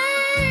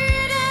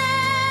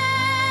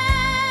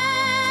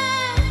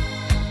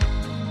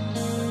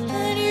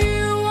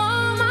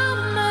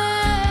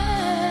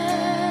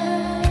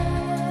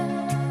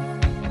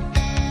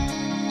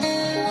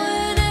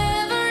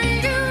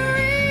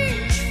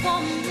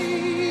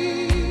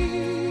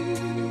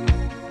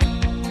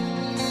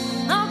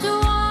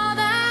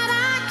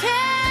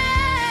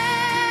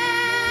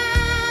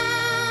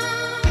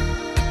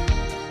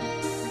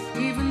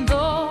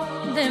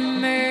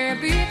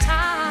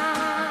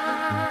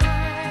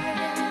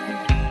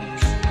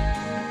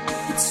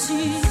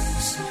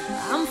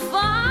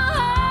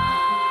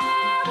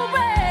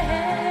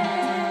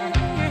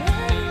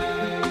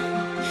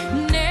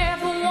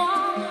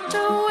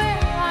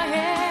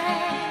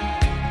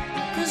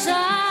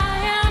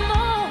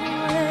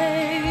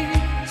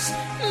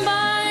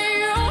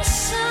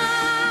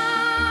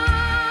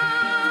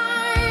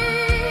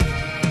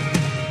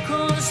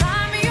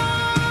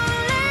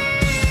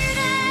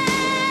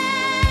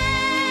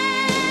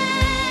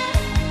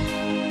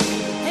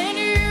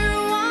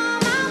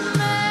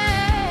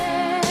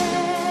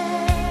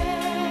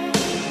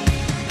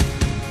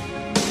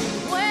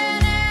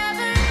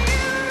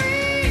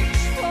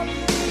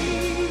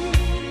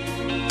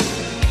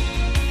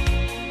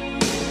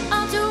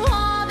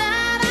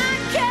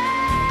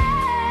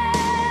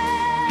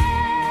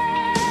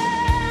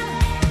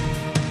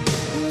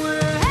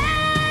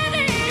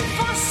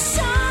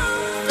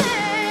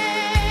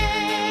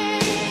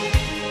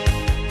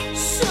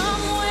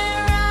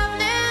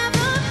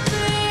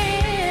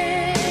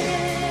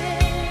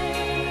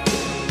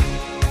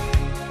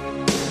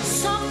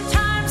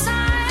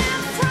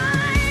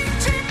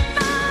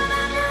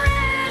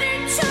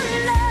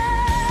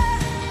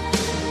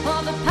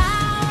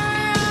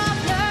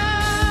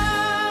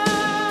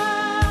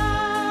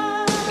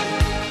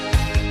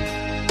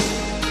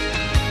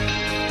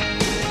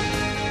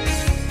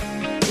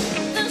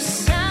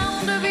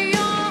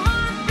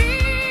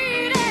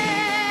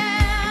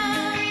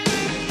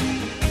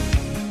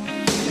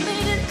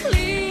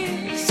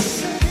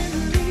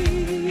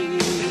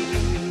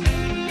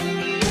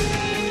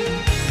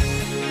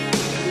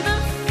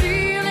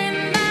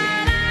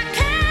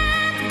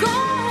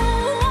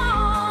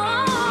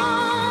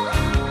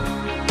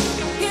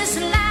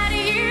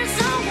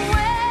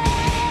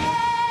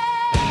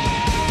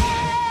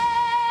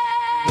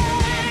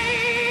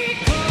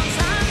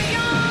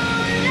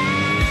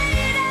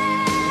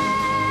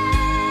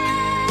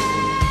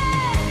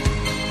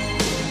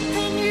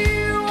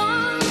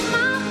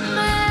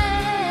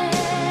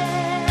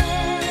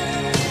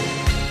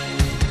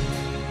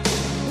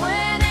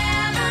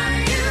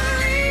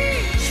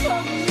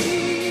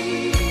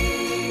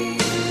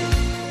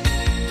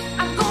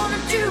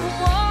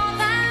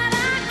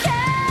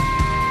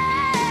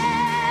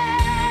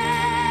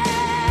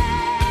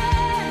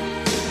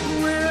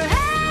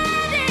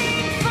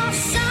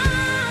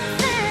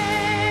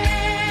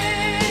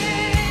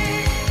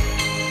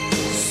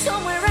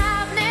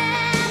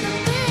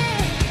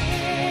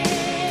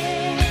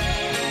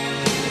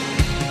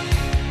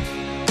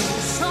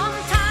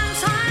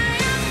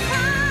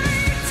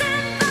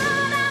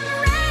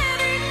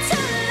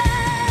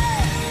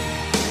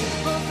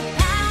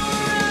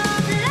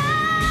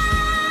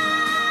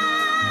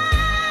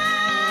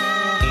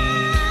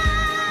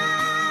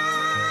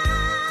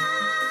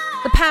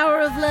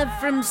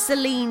from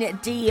Celine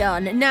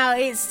Dion. Now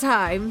it's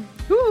time.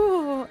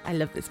 Ooh, I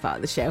love this part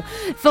of the show.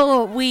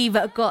 For We've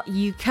Got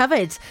You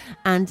Covered.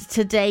 And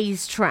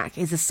today's track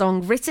is a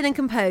song written and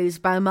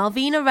composed by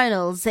Malvina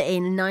Reynolds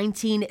in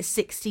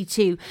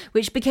 1962,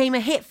 which became a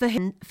hit for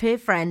her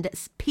friend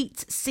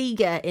Pete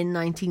Seeger in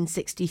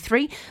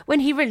 1963 when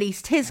he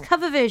released his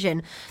cover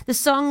version. The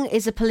song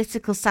is a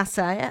political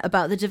satire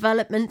about the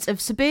development of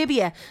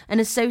suburbia and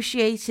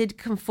associated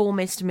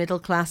conformist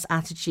middle-class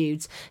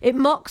attitudes. It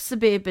mocks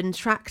suburban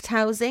tract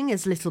housing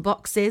as little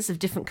boxes of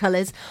different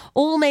colours,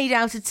 all made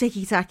out of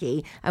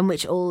ticky-tacky and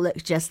which all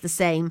look just the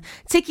same.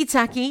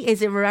 Ticky-tacky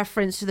is a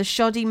reference to the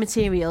shoddy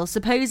material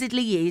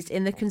supposedly used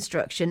in the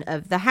construction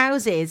of the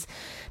houses.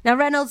 Now,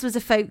 Reynolds was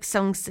a folk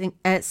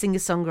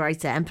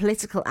singer-songwriter and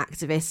political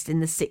activist in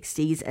the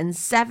 60s and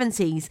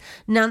 70s.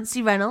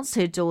 Nancy Reynolds,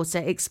 her daughter,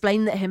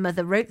 explained that her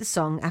mother wrote the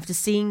song after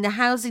seeing the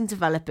housing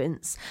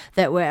developments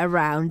that were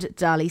around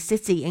Daly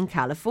City in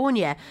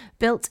California,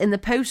 built in the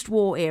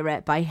post-war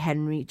era by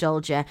Henry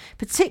Dolger,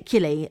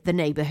 particularly the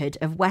neighbourhood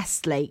of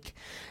Westlake.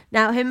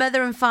 Now, her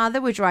mother and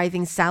father were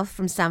driving south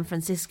from San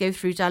Francisco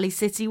through Daly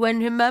City when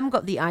her mum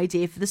got the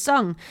idea for the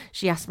song.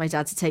 She asked my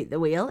dad to take the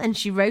wheel and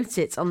she wrote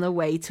it on the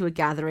way to a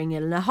gathering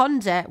in La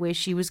Honda where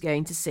she was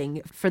going to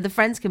sing for the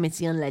Friends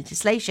Committee on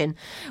Legislation.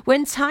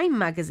 When Time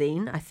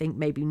magazine, I think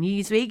maybe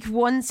Newsweek,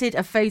 wanted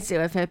a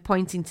photo of her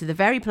pointing to the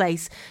very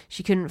place,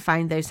 she couldn't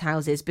find those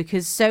houses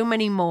because so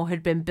many more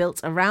had been built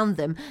around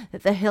them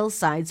that the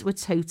hillsides were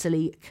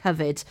totally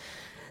covered.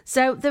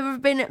 So there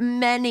have been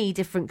many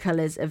different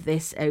colours of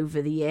this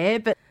over the year,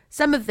 but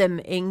some of them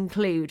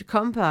include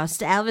Compost,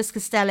 Elvis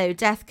Costello,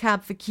 Death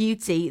Cab for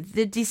Cutie,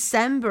 The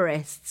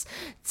Decemberists,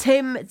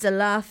 Tim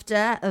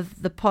DeLaughter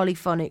of the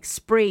Polyphonic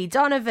Spree,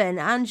 Donovan,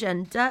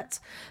 Anjan Dutt,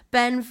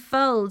 Ben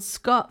Folds,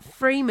 Scott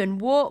Freeman,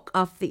 Walk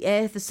Off the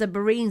Earth, The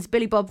Submarines,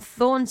 Billy Bob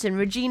Thornton,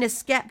 Regina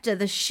Spektor,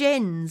 The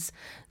Shins.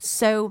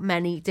 So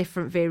many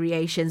different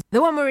variations.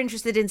 The one we're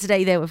interested in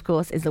today, though, of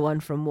course, is the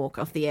one from Walk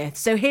Off the Earth.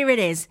 So here it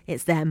is.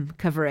 It's them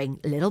covering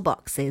Little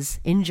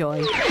Boxes.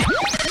 Enjoy.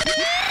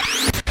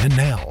 And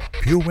now,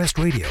 Pure West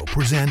Radio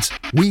presents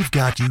We've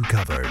Got You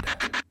Covered.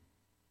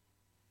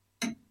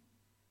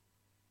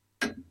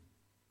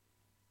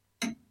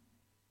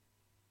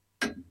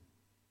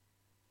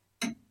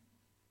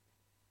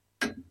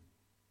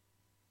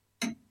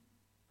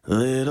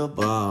 Little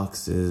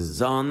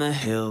boxes on the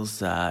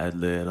hillside,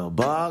 little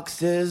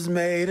boxes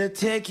made of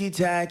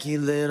ticky-tacky,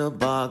 little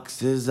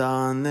boxes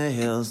on the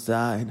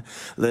hillside,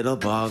 little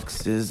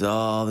boxes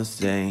all the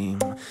same.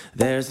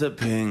 There's a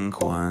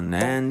pink one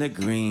and a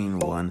green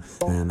one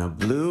and a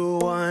blue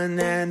one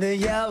and a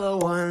yellow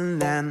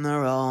one, and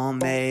they're all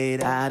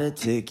made out of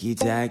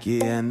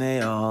ticky-tacky and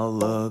they all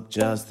look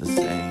just the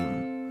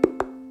same.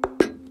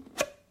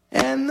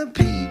 And the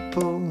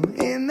people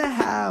in the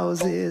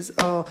houses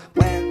all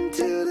went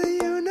to the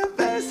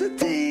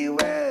university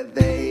where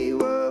they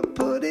were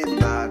put in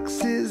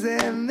boxes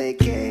and they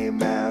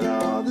came out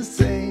all the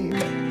same.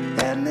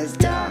 And there's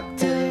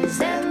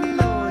doctors and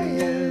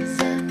lawyers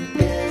and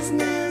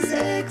business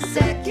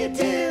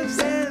executives,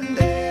 and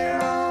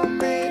they're all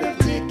made of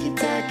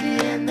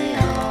ticky-tacky and they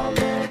all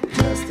look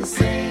just the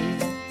same.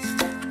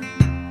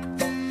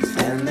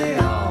 And they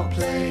all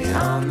play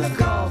on the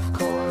golf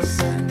course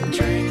and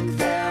drink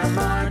their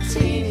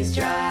martinis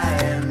dry,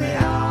 and they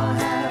all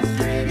have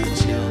pretty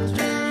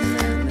children,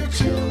 and the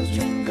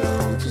children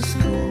go to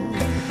school,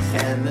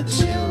 and the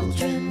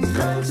children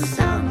go to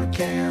summer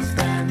camp,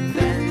 and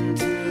then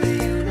to the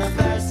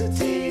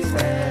university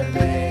where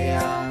they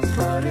are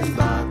put in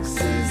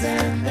boxes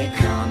and they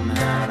come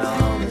out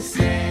all the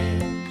same.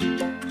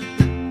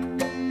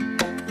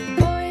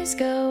 Boys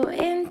go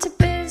into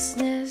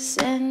business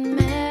and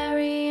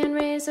marry and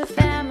raise a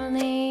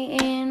family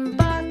in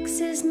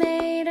boxes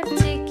made of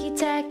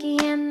ticky-tacky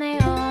and they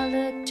all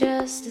look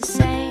just the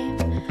same.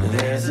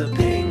 There's a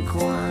pink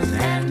one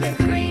and a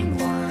green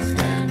one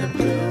and a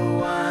blue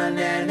one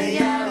and a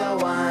yellow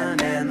one,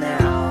 and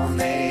they're all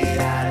made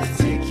out of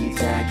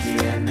ticky-tacky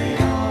and they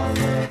all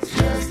look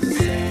just the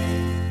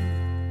same.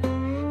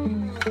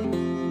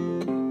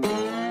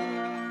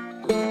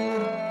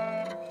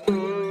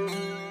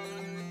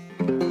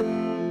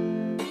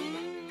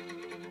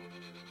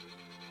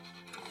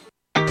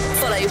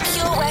 Follow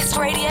Pure West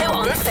Radio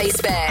on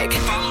Facebook.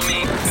 Follow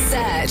me.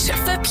 Search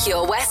for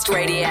Pure West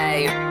Radio.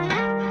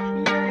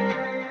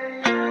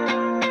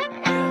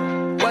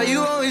 Why you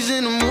always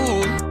in the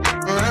mood?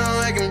 Around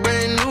like I'm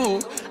brand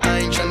new. I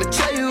ain't tryna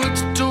tell you what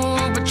to do,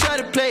 but try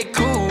to play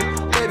cool.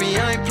 Baby,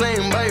 I ain't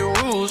playing by your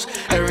rules.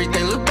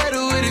 Everything look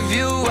better with a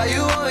view. Why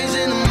you always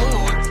in the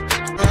mood?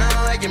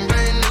 Around like I'm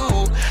brand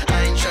new.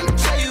 I ain't tryna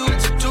tell you what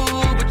to do,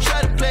 but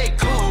try to play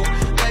cool.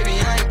 Baby,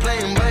 I ain't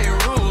playing by your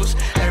rules.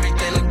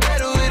 Everything look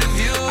better with a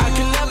view. I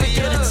can never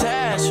get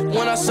attached.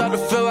 When I start to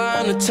feel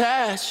I am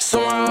attached,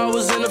 somehow I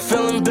was in a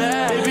feeling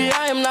bad. Baby,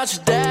 I am not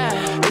your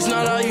dad. It's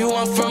not all you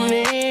want from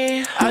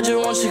me. I just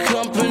want your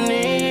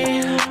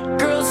company.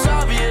 Girl, it's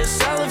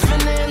obvious,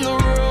 elephant in the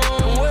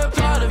room, and we're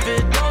part of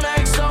it. Don't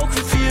act so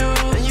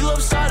confused. And you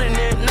love starting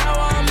it, now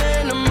I'm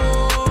in the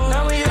mood.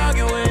 Now we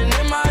arguing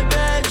in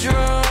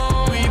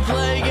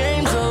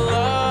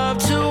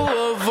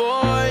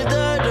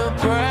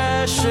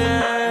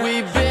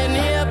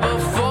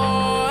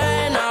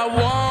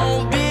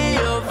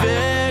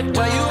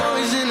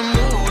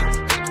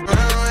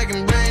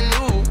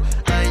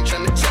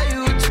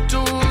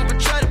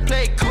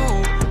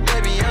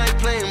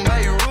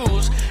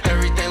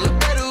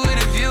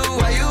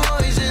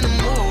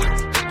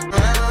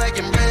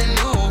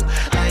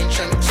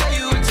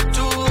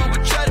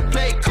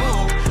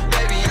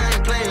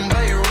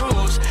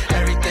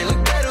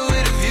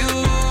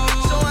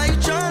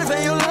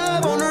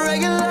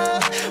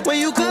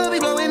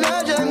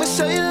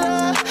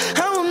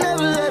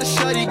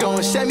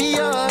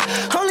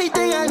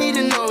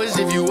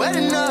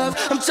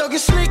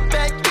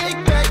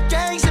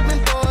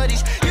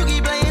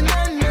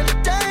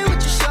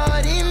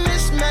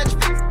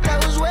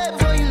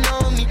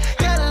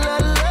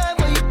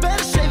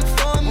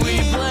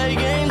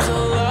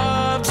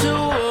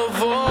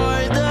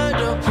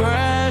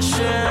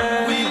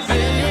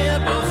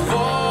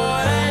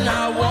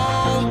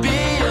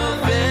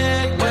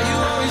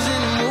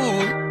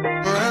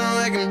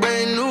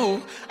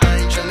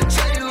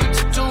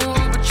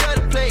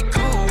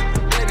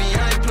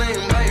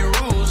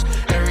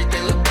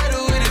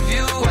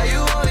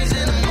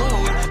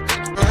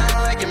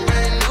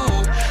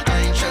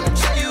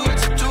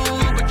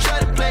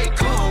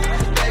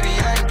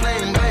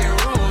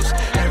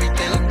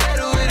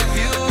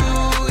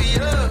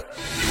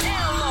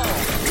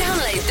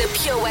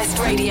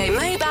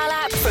mobile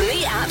app from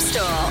the App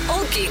Store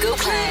or Google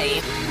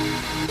Play.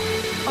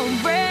 A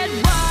red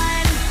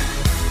wine.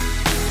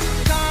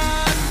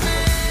 God,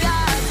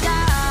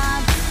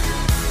 God.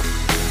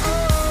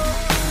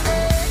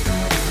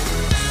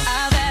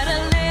 I've had a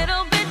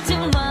little bit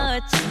too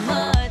much.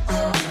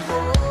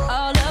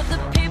 All of the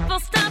people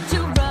stop to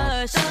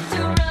rush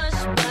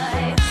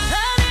by.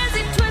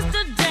 Uneasy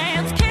twister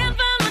dance, can't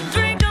find my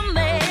drink I'm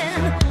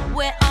in.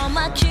 Where all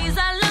my keys, I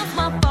lost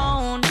my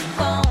phone.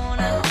 What's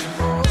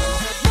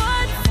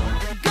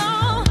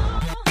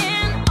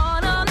going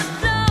on the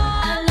floor?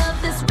 I love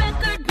this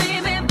record,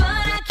 baby,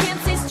 but I can't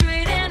see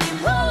straight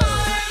anymore.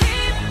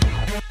 Keep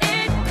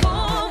it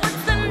cool,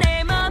 what's the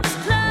name of this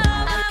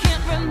club? I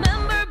can't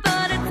remember,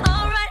 but it's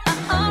alright,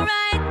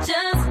 alright.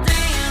 Just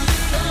dance,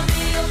 gonna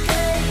be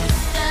okay.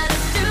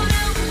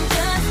 Da-da-doo-doo,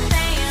 just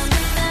dance.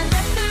 That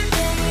record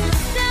game,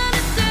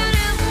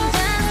 da-da-doo-doo, just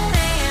dance.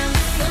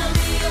 Gonna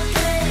be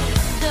okay.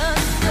 Just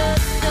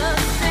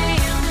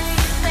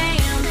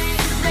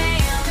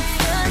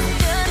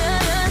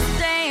dance,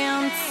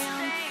 dance.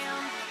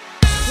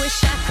 Wish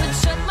I could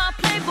shut my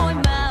Playboy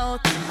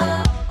mouth.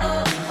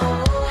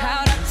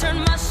 How'd I turn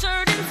my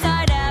shirt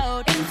inside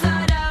out?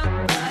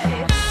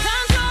 Right.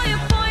 Control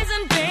your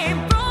poison, babe.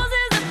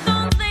 Roses are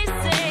thorns, they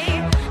say.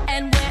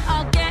 And we're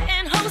all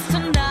getting hoes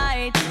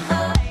tonight.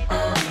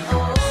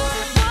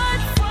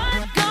 What's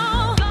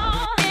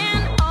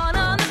going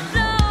on the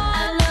floor?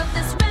 I love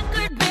this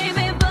record,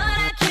 baby, but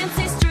I can't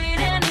see straight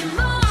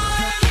anymore.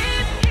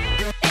 Keep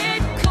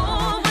it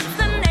cool. What's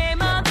the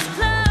name of this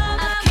club?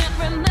 I can't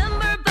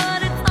remember, but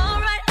it's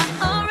alright,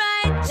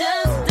 alright.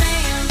 Just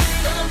dance,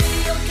 gonna be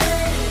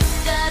okay.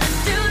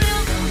 Da-da-doo-doo,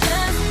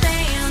 just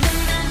dance.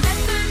 That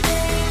record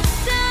game,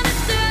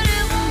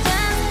 da-da-doo-doo,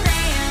 just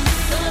dance.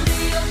 Gonna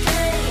be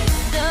okay.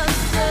 Just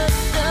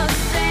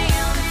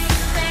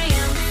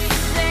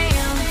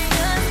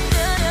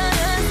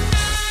dance,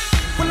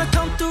 When I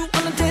come through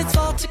on the dance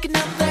floor, checking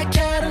out that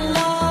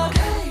catalog.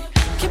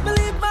 Can't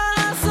believe my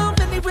eyes, so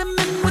many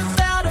women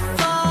without a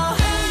flaw.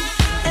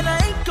 And I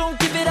ain't gon'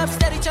 give it up,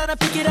 steady tryna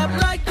pick it up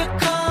like a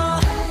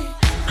car.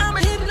 I'ma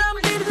hit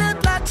it,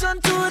 latch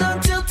onto it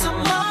until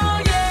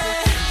tomorrow,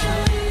 yeah.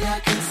 Shawty, I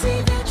can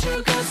see that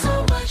you got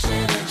so much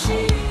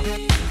energy.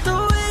 The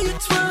way you're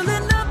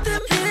twirling up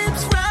them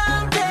hips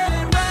round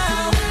and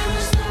round.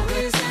 There's no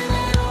reason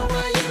at all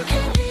why you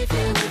can't be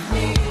here with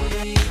me.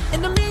 In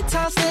the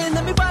meantime, stay,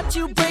 let me watch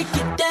you break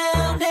it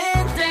down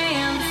and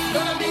dance.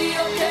 Gonna be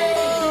okay.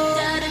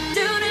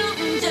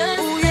 Da-da-doo-doo,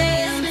 just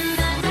dance.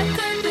 That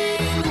record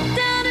game,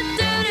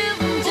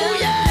 da-da-doo-doo,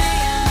 just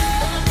dance.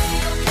 Gonna be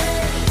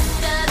okay.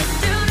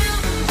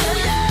 Da-da-doo-doo,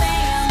 just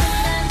dance.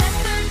 That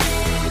record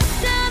game,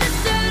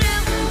 da-da-doo-doo, just dance.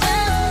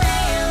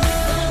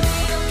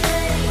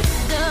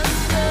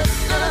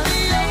 Gonna be okay. Just gonna be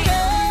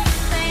okay.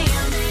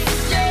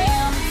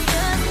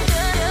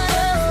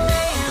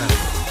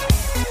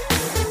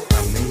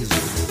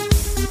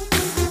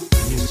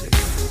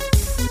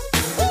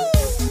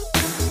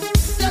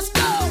 Let's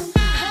go.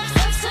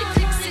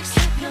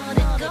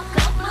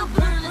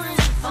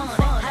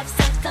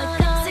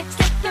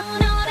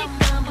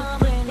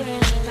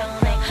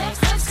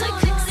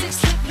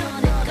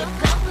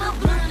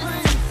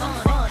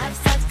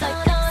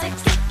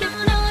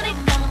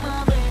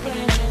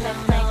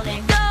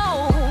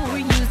 Go,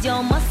 use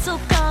your muscle,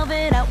 carve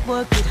it out,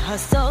 work it,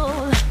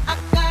 hustle. I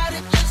got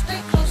it, just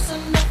stay close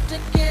enough to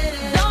get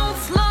it. Don't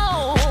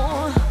slow,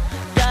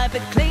 drive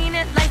it, clean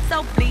it, lights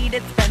out, bleed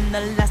it, spend the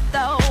last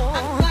though.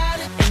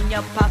 In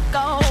your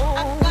pocket,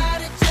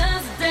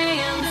 just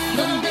dance,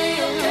 gonna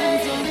be okay.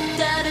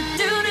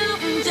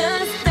 Da-da-doo-doo,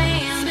 just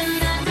dance. Spin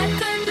that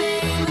record,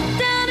 babe.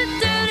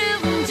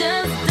 Da-da-doo-doo,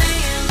 just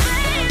dance,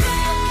 baby.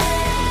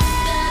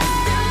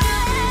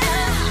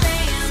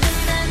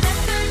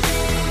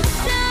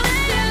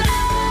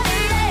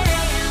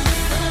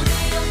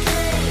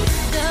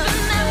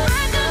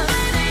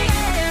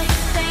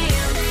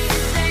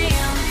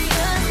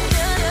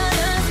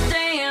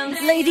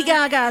 Lady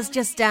Gaga's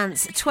Just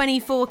Dance,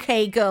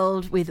 24K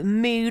Gold with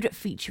Mood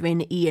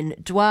featuring Ian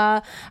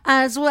Dwyer.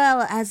 As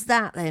well as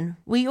that, then,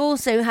 we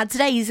also had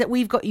today's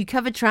We've Got You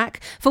Covered track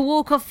for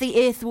Walk Off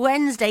the Earth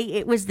Wednesday.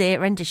 It was their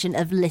rendition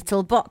of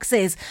Little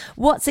Boxes.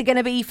 What's it going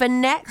to be for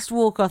next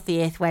Walk Off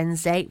the Earth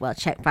Wednesday? Well,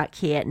 check back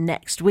here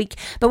next week.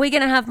 But we're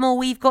going to have more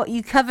We've Got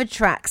You Covered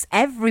tracks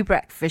every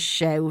breakfast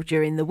show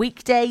during the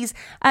weekdays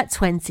at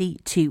 20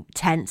 to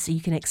 10. So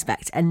you can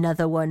expect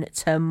another one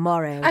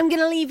tomorrow. I'm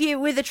going to leave you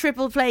with a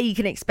triple play. You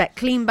can expect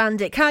Clean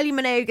Bandit, Kylie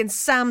Minogue and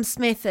Sam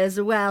Smith as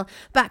well.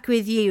 Back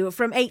with you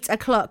from 8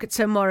 o'clock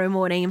tomorrow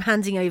morning. I'm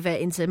handing over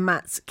into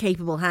Matt's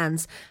capable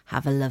hands.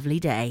 Have a lovely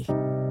day.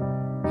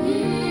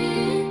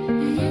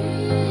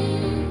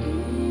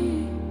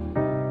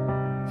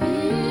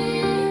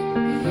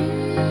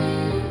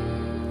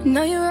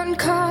 Now you're out in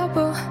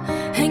Cabo,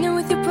 hanging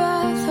with your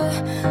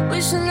brother,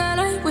 wishing that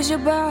I was your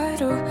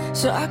bottle,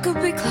 so I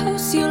could be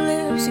close to your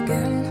lips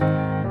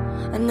again.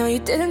 I know you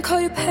didn't call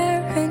your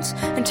parents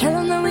and tell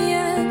them that we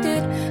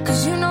ended,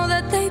 cause you know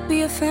that they'd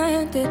be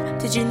offended.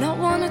 Did you not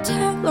want to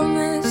tell them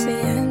it's the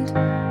end?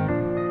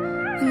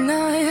 And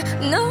I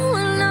know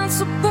we're not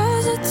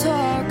supposed to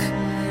talk,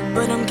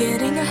 but I'm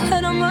getting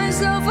ahead of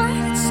myself. I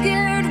get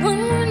scared when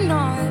we're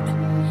not,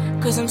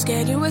 'cause I'm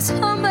scared you're with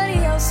somebody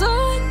else. So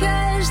I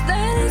guess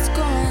that it's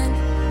gone,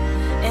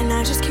 and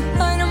I just keep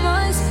lying to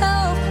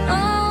myself.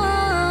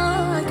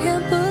 Oh, I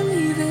can't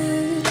believe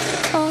it.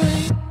 Oh,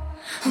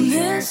 I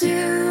miss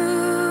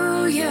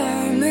you,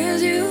 yeah, I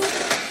miss you.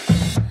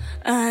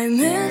 I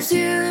miss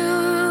you,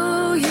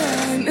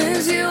 yeah, I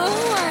miss you.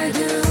 Oh, I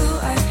do.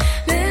 I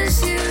miss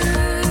you,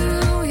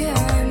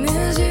 yeah, I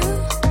miss you.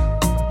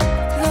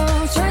 Though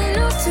I'm trying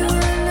not to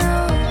right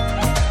now.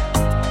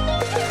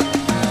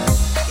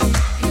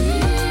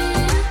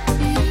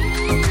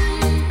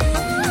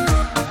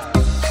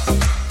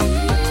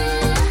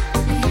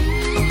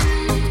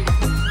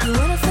 You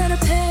went off out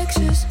of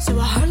pictures, so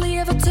I hardly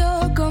ever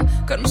took them.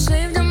 Got them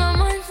saved in my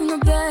mind from the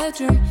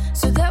bedroom,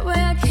 so that way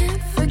I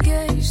can't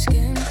forget your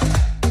skin.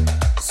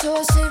 So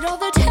I saved all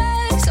the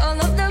texts, all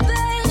of the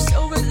best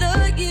over the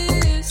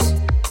years,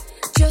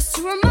 just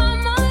to remind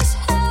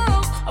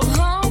myself of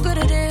how good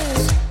it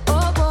is.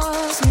 Oh,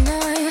 boss, and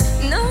I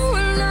know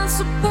we're not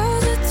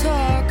supposed to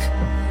talk,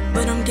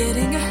 but I'm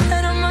getting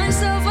ahead of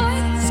myself. I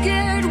get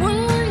scared when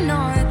we're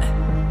not,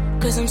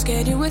 'cause I'm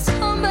scared you're with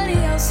somebody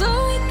else. So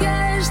I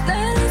guess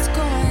that it's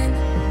gone,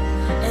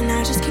 and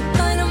I just keep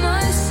lying to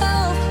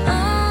myself.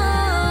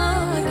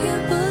 Oh, I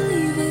can't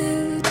believe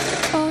it.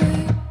 Oh,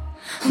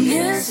 I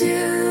miss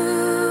you,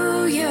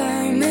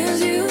 yeah, I miss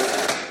you.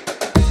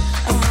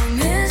 I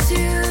miss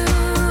you,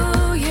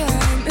 yeah,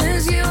 I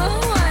miss you.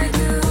 Oh, I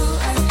do.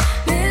 I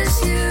miss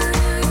you,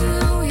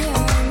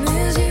 yeah, I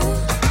miss you.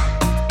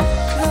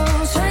 Though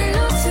I'm trying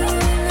not to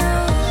right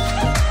now.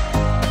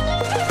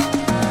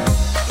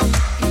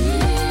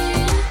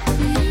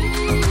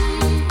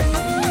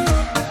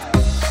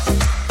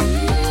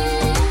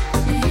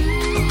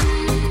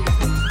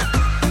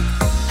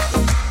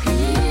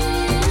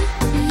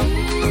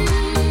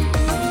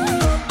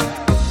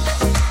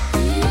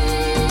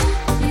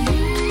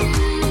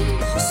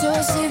 So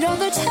I saved all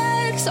the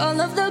texts, all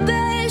of the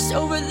best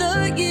over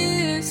the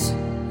years,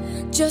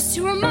 just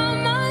to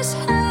remind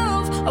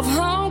myself of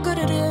how good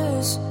it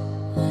is.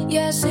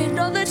 Yeah, I saved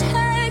all the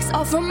texts,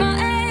 all from my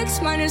ex,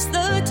 minus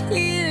the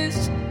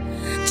tears,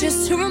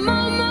 just to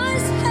remind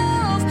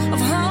myself of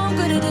how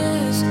good it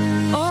is.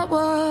 Oh, it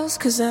was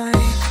 'cause I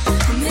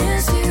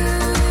miss you,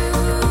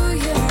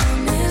 yeah, I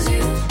miss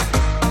you.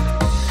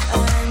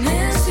 I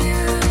miss you,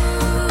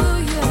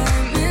 yeah,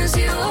 I miss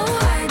you.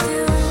 Oh, I do.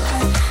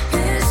 I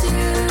miss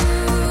you,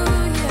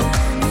 yeah,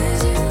 I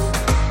miss you.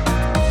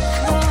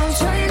 Oh, I'm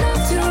trying not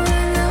to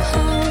right now.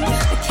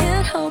 I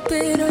can't help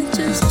it, I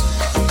just.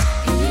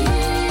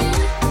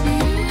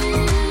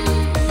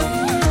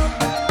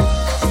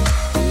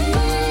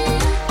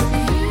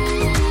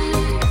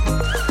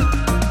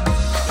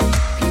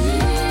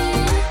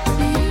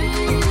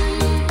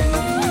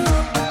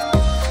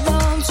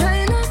 Though I'm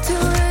trying not to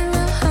right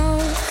now.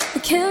 I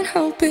can't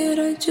help it,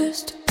 I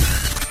just.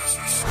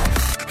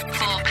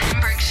 For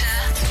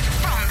Pembrokeshire,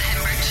 from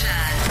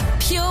Pembrokeshire,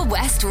 Pure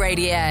West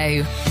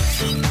Radio.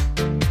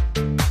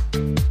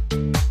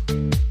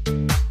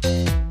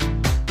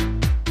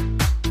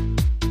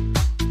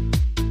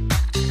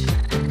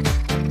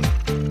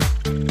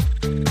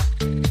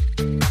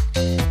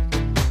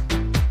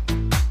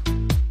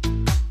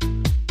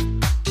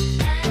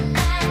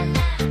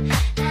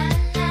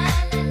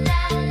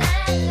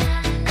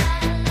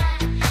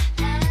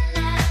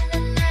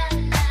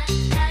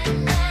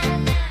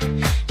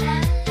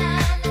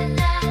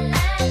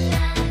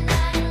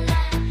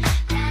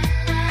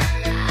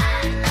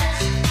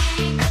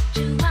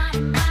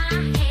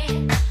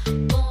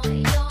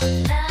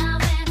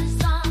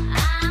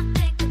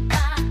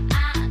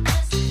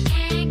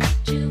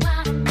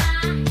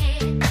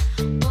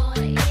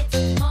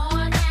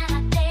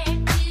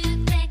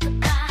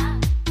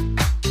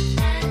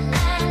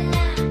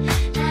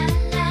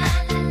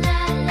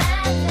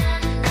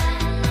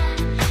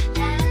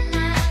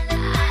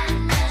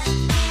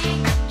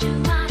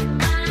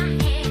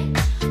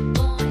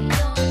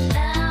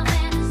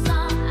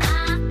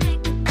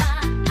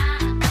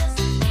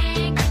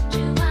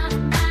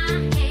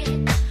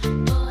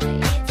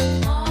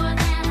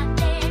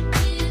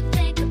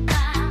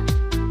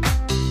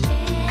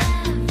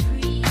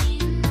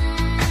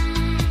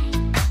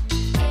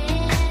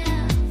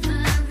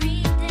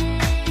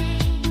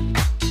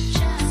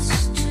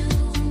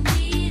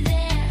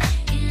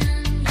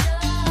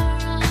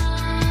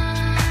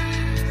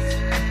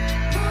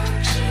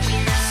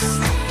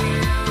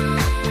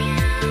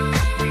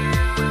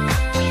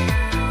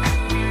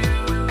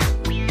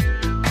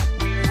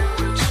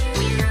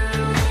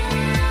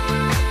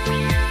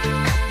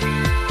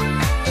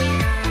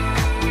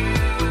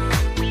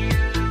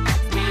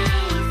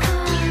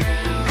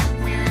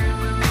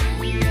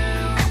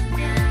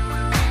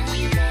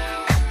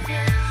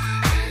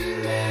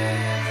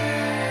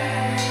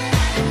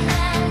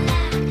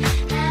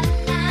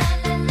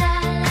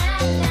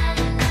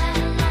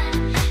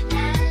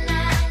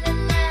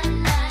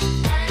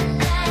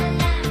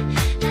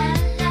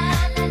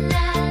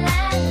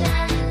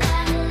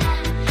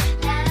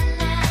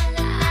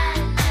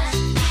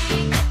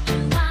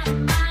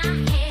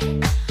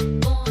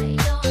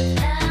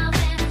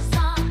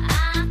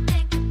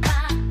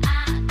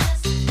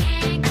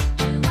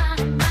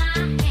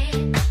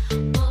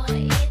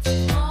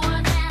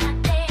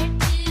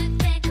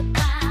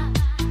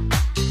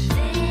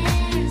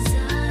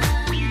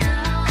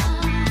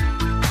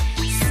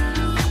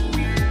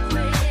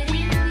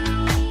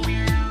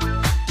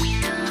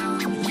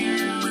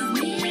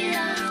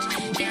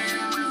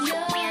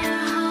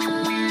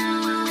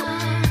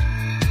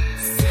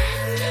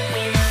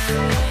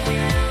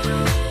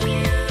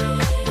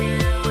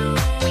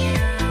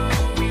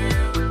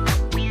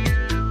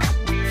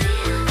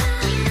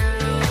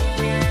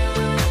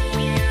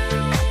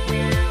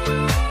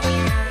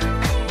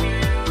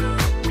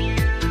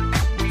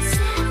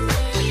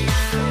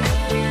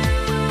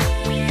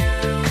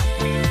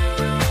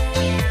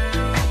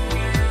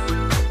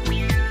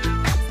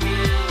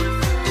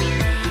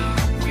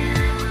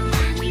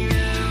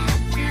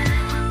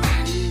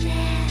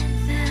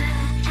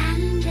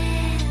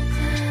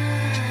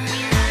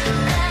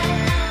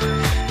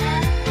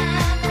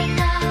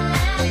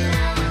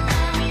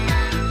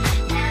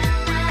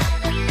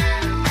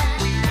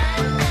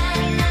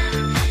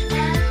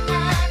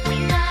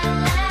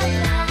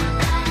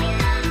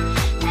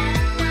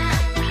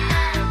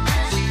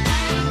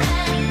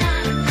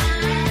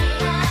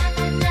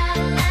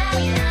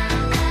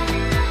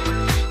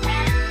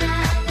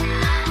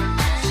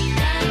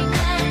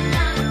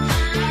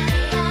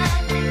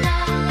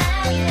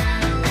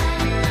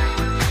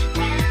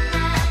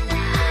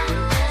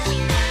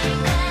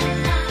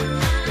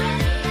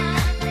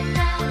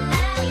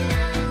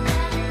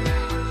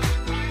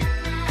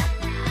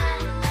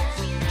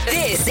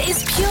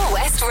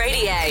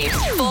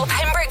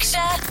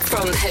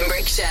 from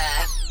Pembrokeshire.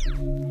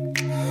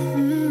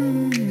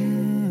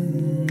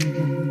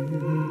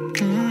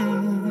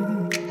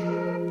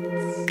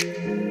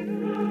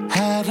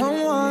 I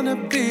don't wanna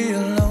be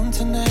alone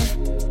tonight.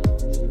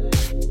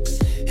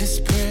 It's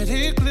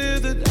pretty clear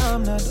that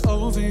I'm not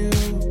over you.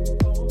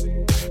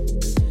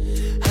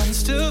 I'm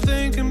still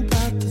thinking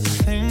about the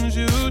things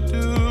you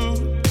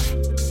do.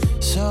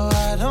 So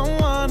I don't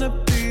wanna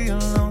be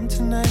alone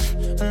tonight,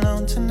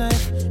 alone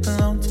tonight,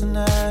 alone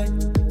tonight.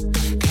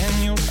 Can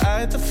you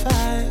fight the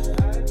fire?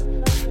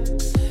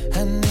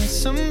 I need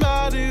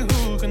somebody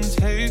who can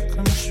take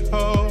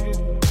control.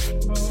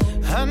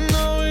 I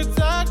know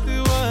exactly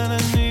what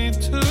I need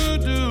to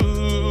do.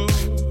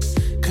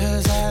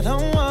 'Cause I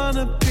don't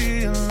wanna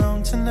be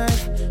alone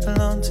tonight,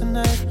 alone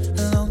tonight,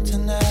 alone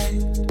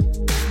tonight.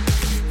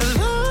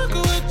 Look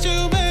what you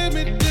made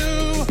me do.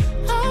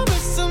 I'm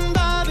with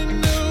somebody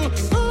new.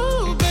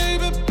 Ooh,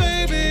 baby,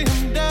 baby,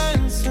 I'm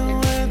dancing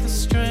with a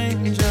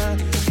stranger.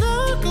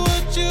 Look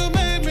what you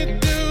made me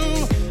do.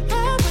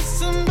 I'm with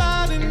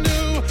somebody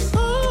new.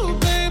 Ooh,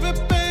 baby,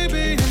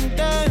 baby, I'm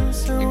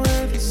dancing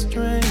with a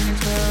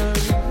stranger.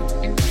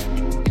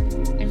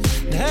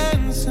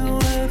 Dancing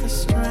with a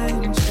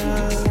stranger.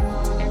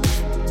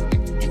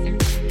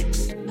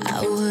 I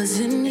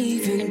wasn't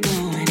even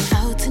going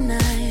out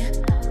tonight,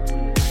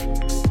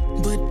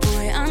 but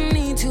boy, I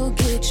need to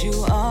get you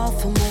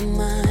off of my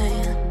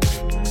mind.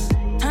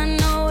 I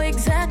know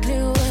exactly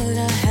what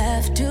I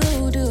have to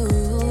do.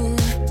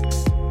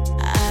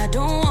 I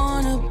don't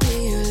wanna be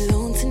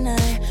alone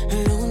tonight,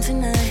 alone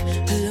tonight,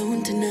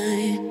 alone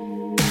tonight.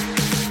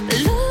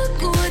 Look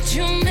what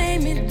you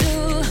made me do.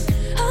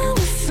 I'm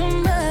with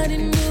somebody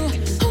new.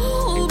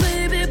 Oh,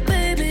 baby,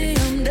 baby,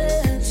 I'm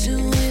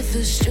dancing with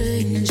a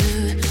stranger.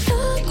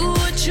 Look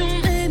what you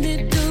made me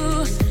do.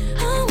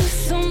 I'm with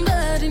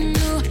somebody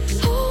new.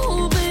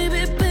 Oh,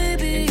 baby,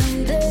 baby,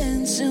 I'm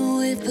dancing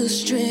with a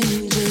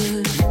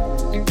stranger.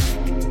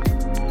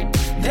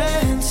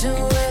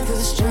 Dancing with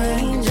a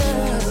stranger.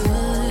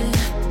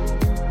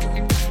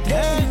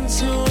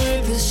 Dancing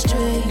with a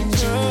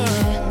stranger.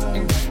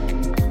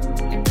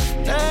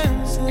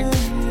 Dancing,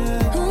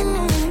 yeah.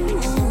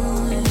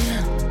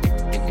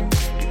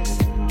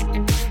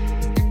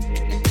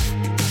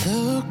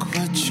 Look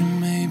what you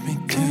made me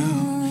do.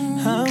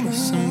 I'm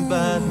with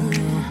somebody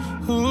new.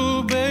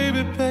 Ooh,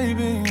 baby,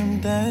 baby, I'm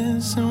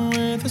dancing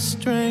with a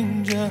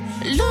stranger.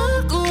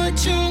 Look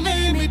what you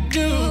made me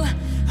do.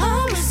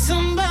 I'm with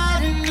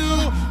somebody new.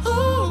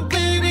 Ooh,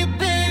 baby,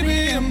 baby,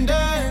 I'm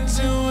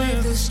dancing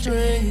with a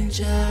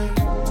stranger.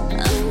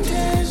 I'm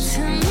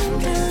dancing, I'm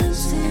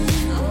dancing.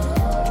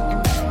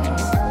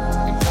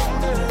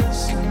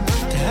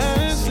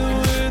 Dancing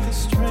with a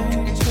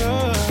stranger.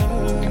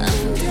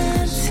 I'm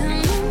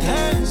dancing,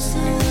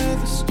 dancing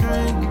with a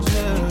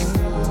stranger.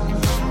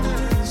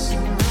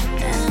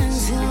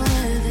 Dancing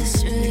with a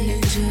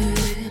stranger.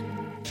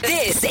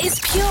 This is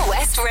Pure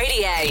West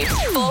Radio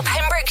for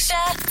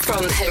Pembrokeshire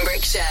from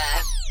Pembrokeshire.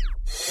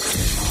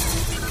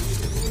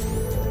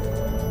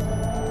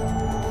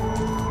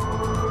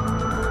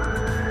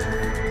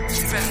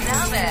 From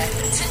Narberth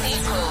to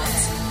Newport.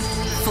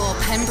 For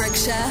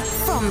Pembrokeshire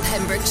from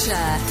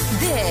Pembrokeshire,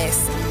 this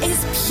is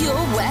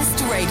Pure West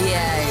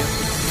Radio.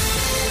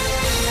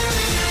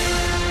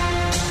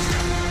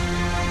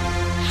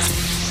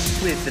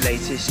 With the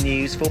latest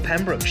news for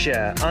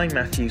Pembrokeshire, I'm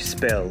Matthew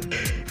Spill.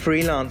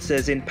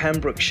 Freelancers in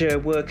Pembrokeshire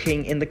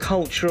working in the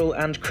cultural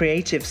and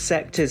creative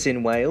sectors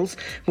in Wales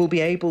will be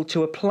able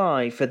to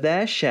apply for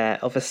their share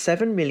of a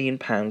 £7 million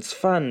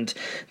fund.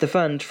 The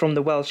fund from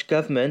the Welsh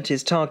Government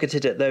is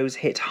targeted at those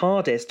hit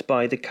hardest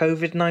by the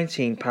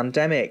COVID-19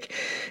 pandemic.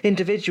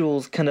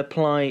 Individuals can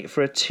apply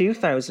for a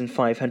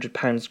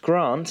 £2,500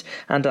 grant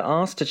and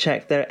are asked to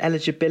check their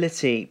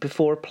eligibility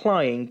before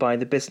applying by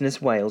the Business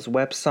Wales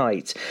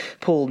website.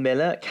 Paul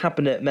Miller,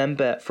 Cabinet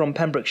Member from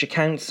Pembrokeshire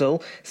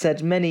Council,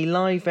 said many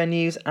live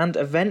venues and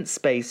event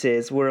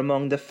spaces were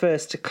among the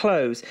first to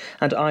close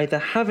and either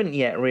haven't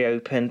yet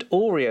reopened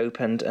or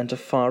reopened at a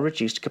far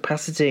reduced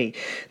capacity.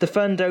 The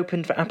fund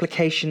opened for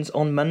applications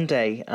on Monday